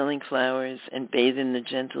sweetest smelling flowers and bathe in the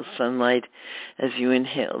gentle sunlight as you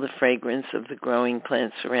inhale the fragrance of the growing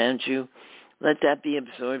plants around you. Let that be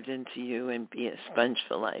absorbed into you and be a sponge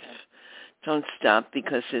for life. Don't stop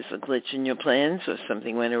because there's a glitch in your plans or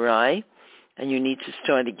something went awry and you need to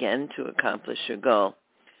start again to accomplish your goal.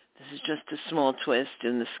 This is just a small twist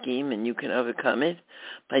in the scheme, and you can overcome it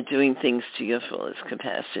by doing things to your fullest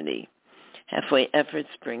capacity. Halfway efforts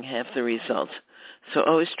bring half the result, so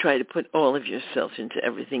always try to put all of yourself into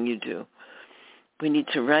everything you do. We need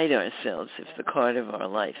to right ourselves if the card of our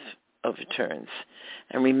life overturns.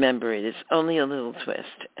 And remember, it is only a little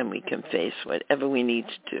twist, and we can face whatever we need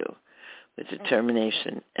to do with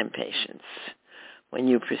determination and patience. When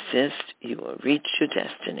you persist, you will reach your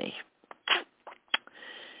destiny.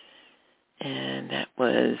 And that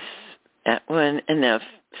was that one. And now,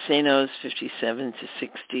 Sanos 57 to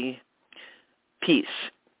 60, peace.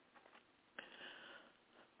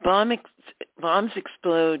 Bombs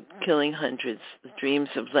explode, killing hundreds. The dreams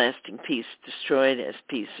of lasting peace destroyed as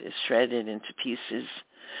peace is shredded into pieces.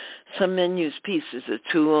 Some men use peace as a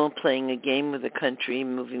tool, playing a game with the country,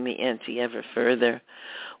 moving the ante ever further,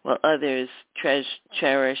 while others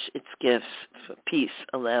cherish its gifts, for peace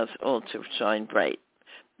allows all to shine bright.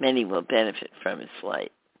 Many will benefit from its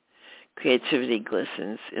light. Creativity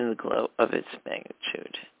glistens in the glow of its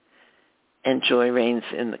magnitude, and joy reigns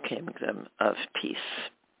in the kingdom of peace.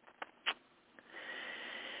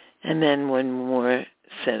 And then one more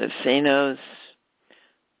set of Sanos,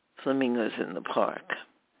 flamingos in the park.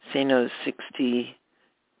 Sanos 60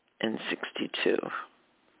 and 62.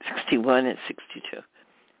 61 and 62.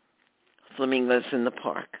 Flamingos in the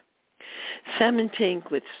park. Salmon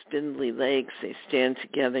pink with spindly legs, they stand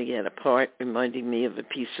together yet apart, reminding me of a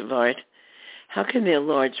piece of art. How can their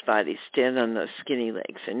large bodies stand on those skinny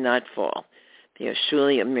legs and not fall? They are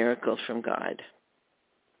surely a miracle from God.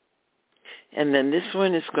 And then this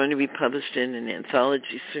one is going to be published in an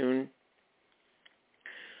anthology soon.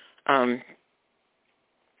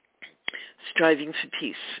 Striving for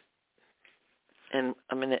Peace. And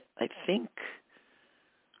I think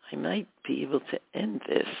I might be able to end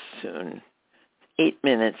this soon. 8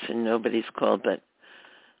 minutes and nobody's called, but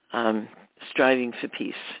Striving for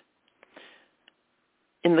Peace.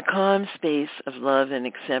 In the calm space of love and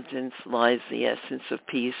acceptance lies the essence of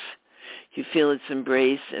peace. You feel its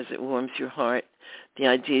embrace as it warms your heart, the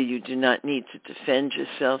idea you do not need to defend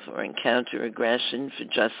yourself or encounter aggression for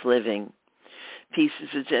just living. Peace is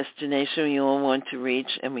a destination we all want to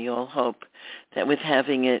reach, and we all hope that with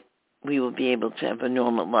having it, we will be able to have a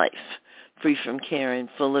normal life, free from care and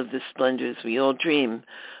full of the splendors we all dream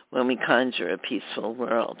when we conjure a peaceful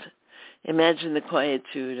world. Imagine the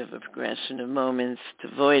quietude of a progression of moments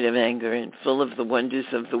devoid of anger and full of the wonders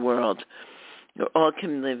of the world, where all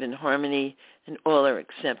can live in harmony and all are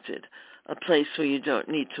accepted, a place where you don't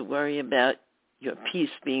need to worry about your peace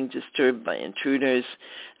being disturbed by intruders,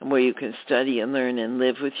 and where you can study and learn and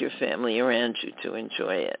live with your family around you to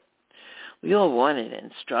enjoy it. We all want it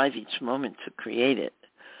and strive each moment to create it.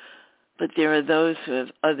 But there are those who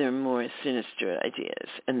have other more sinister ideas,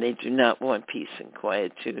 and they do not want peace and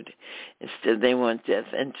quietude. Instead, they want death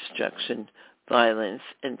and destruction, violence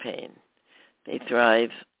and pain. They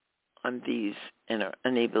thrive on these and are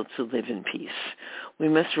unable to live in peace. We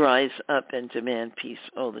must rise up and demand peace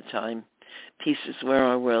all the time. Peace is where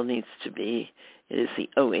our world needs to be. It is the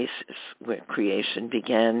oasis where creation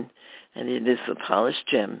began, and it is the polished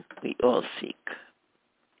gem we all seek.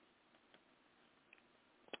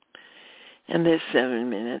 And there's 7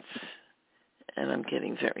 minutes, and I'm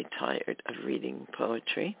getting very tired of reading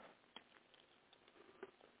poetry.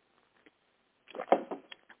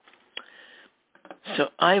 So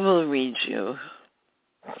I will read you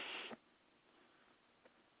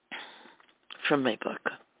from my book,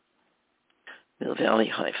 Mill Valley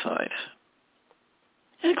High Five.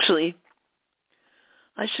 Actually,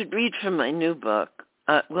 I should read from my new book.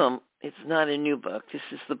 Well, it's not a new book. This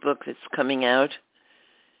is the book that's coming out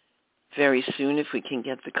very soon if we can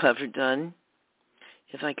get the cover done.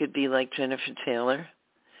 If I could be like Jennifer Taylor.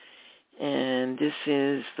 And this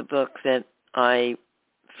is the book that I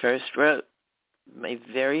first wrote, my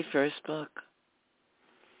very first book.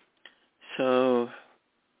 So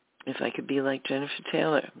If I could be like Jennifer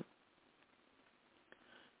Taylor.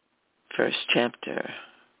 First chapter.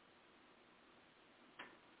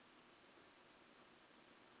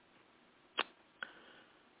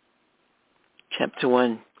 Chapter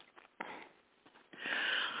 1.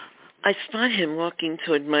 I spot him walking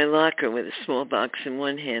toward my locker with a small box in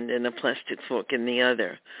one hand and a plastic fork in the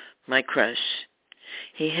other. My crush.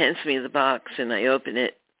 He hands me the box and I open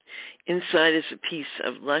it. Inside is a piece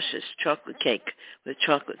of luscious chocolate cake with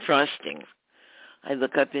chocolate frosting. I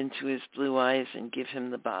look up into his blue eyes and give him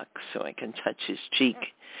the box so I can touch his cheek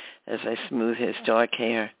as I smooth his dark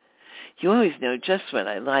hair. You always know just what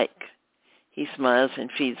I like. He smiles and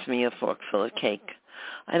feeds me a forkful of cake.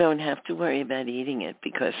 I don't have to worry about eating it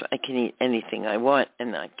because I can eat anything I want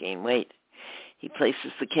and not gain weight. He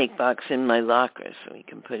places the cake box in my locker so he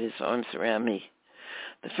can put his arms around me.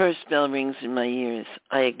 The first bell rings in my ears.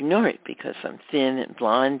 I ignore it because I'm thin and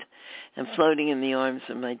blonde and floating in the arms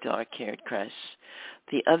of my dark-haired crush.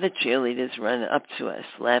 The other cheerleaders run up to us,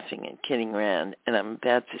 laughing and kidding around, and I'm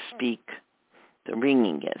about to speak. The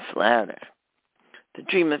ringing gets louder. The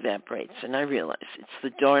dream evaporates, and I realize it's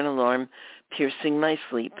the darn alarm piercing my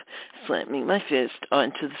sleep. Slamming my fist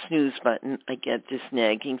onto the snooze button, I get this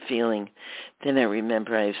nagging feeling. Then I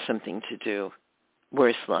remember I have something to do.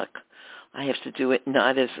 Worse luck. I have to do it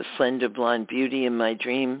not as a slender blonde beauty in my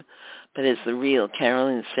dream, but as the real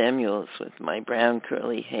Carolyn Samuels with my brown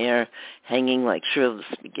curly hair hanging like shriveled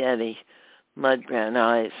spaghetti, mud brown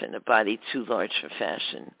eyes, and a body too large for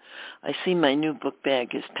fashion. I see my new book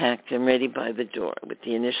bag is packed and ready by the door with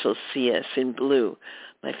the initials CS in blue,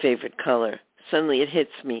 my favorite color. Suddenly it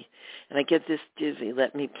hits me, and I get this dizzy,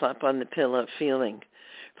 let me plop on the pillow feeling.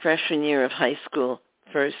 Freshman year of high school,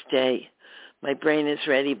 first day. My brain is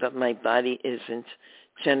ready, but my body isn't.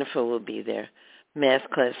 Jennifer will be there. Math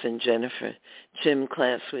class and Jennifer. Gym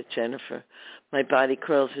class with Jennifer. My body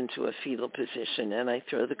curls into a fetal position, and I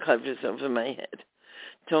throw the covers over my head.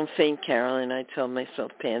 Don't faint, Carolyn, I tell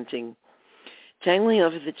myself, panting. Dangling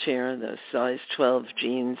over the chair are those size 12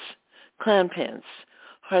 jeans. Clown pants.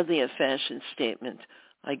 Hardly a fashion statement.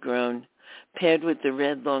 I groan. Paired with the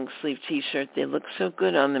red long-sleeve T-shirt, they look so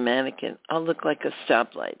good on the mannequin. I'll look like a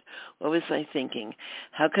stoplight. What was I thinking?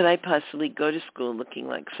 How could I possibly go to school looking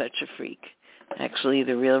like such a freak? Actually,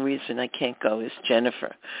 the real reason I can't go is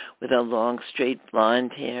Jennifer, with her long, straight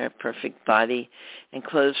blonde hair, perfect body, and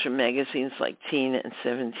clothes from magazines like Teen and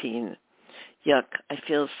 17. Yuck, I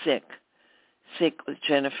feel sick. Sick with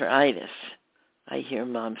Jennifer-itis. I hear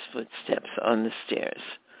Mom's footsteps on the stairs.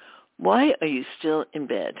 Why are you still in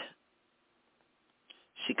bed?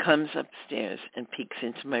 She comes upstairs and peeks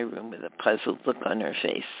into my room with a puzzled look on her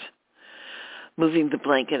face. Moving the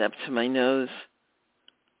blanket up to my nose,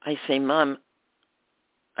 I say, Mom,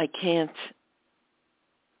 I can't.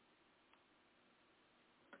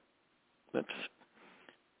 Whoops.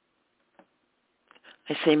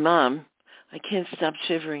 I say, Mom, I can't stop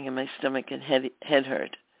shivering and my stomach and head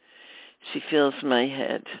hurt. She feels my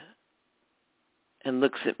head and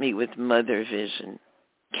looks at me with mother vision.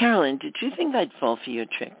 Carolyn, did you think I'd fall for your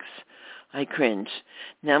tricks? I cringe.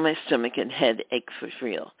 Now my stomach and head ache for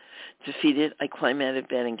real. Defeated, I climb out of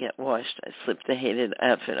bed and get washed. I slip the hated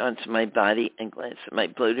outfit onto my body and glance at my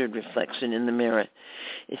bloated reflection in the mirror.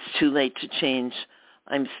 It's too late to change.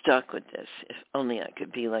 I'm stuck with this. If only I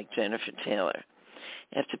could be like Jennifer Taylor.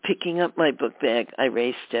 After picking up my book bag, I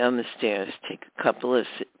race down the stairs, take a couple of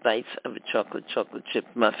bites of a chocolate chip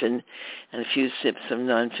muffin, and a few sips of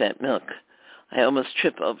non-fat milk. I almost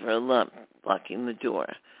trip over a lump, blocking the door.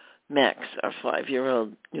 Max, our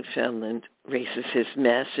 5-year-old Newfoundland, raises his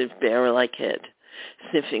massive bear-like head,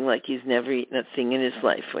 sniffing like he's never eaten a thing in his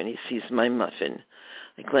life when he sees my muffin.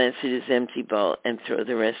 I glance at his empty bowl and throw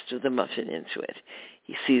the rest of the muffin into it.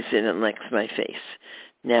 He sees it and licks my face.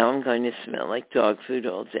 Now I'm going to smell like dog food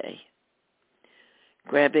all day.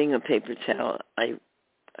 Grabbing a paper towel, I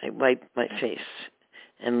wipe my face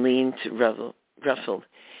and lean to ruffle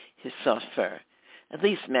his soft fur. At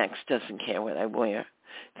least Max doesn't care what I wear.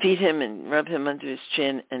 Feed him and rub him under his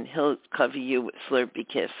chin, and he'll cover you with Slurpee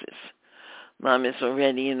kisses. Mom is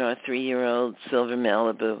already in our 3-year-old silver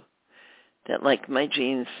Malibu that, like my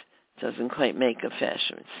jeans, doesn't quite make a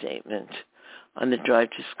fashion statement. On the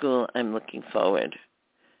drive to school, I'm looking forward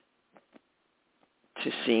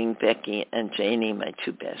to seeing Becky and Janie, my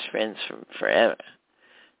 2 best friends from forever.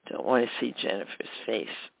 Don't want to see Jennifer's face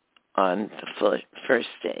on the first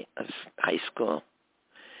day of high school.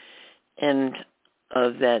 End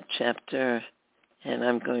of that chapter, and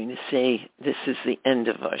I'm going to say this is the end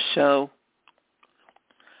of our show.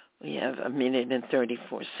 We have 1 minute and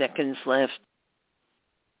 34 seconds left.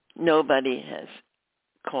 Nobody has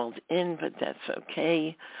called in, but that's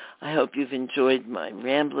okay. I hope you've enjoyed my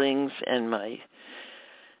ramblings and I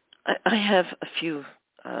have a few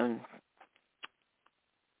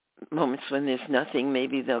moments when there's nothing.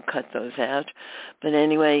 Maybe they'll cut those out. But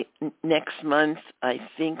anyway, next month, I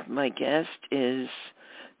think my guest is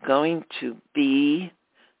going to be,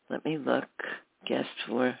 let me look, guest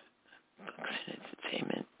for Books and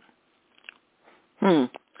Entertainment.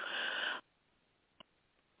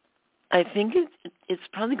 I think it's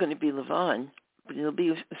probably going to be LaVan, but it'll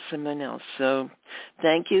be someone else. So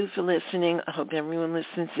thank you for listening. I hope everyone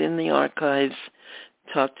listens in the archives.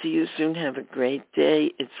 Talk to you soon. Have a great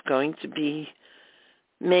day. It's going to be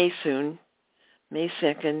May soon, May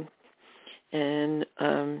 2nd, and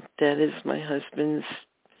that is my husband's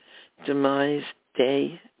demise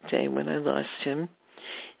day when I lost him.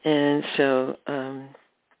 And so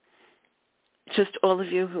just all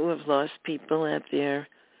of you who have lost people out there,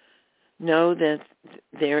 know that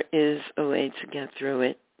there is a way to get through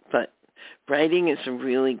it, but writing is a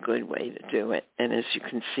really good way to do it. And as you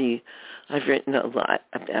can see, I've written a lot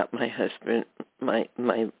about my husband, my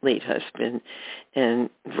late husband,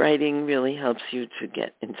 and writing really helps you to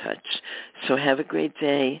get in touch. So have a great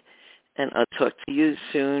day, and I'll talk to you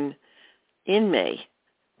soon in May.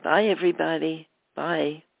 Bye, everybody.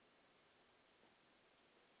 Bye.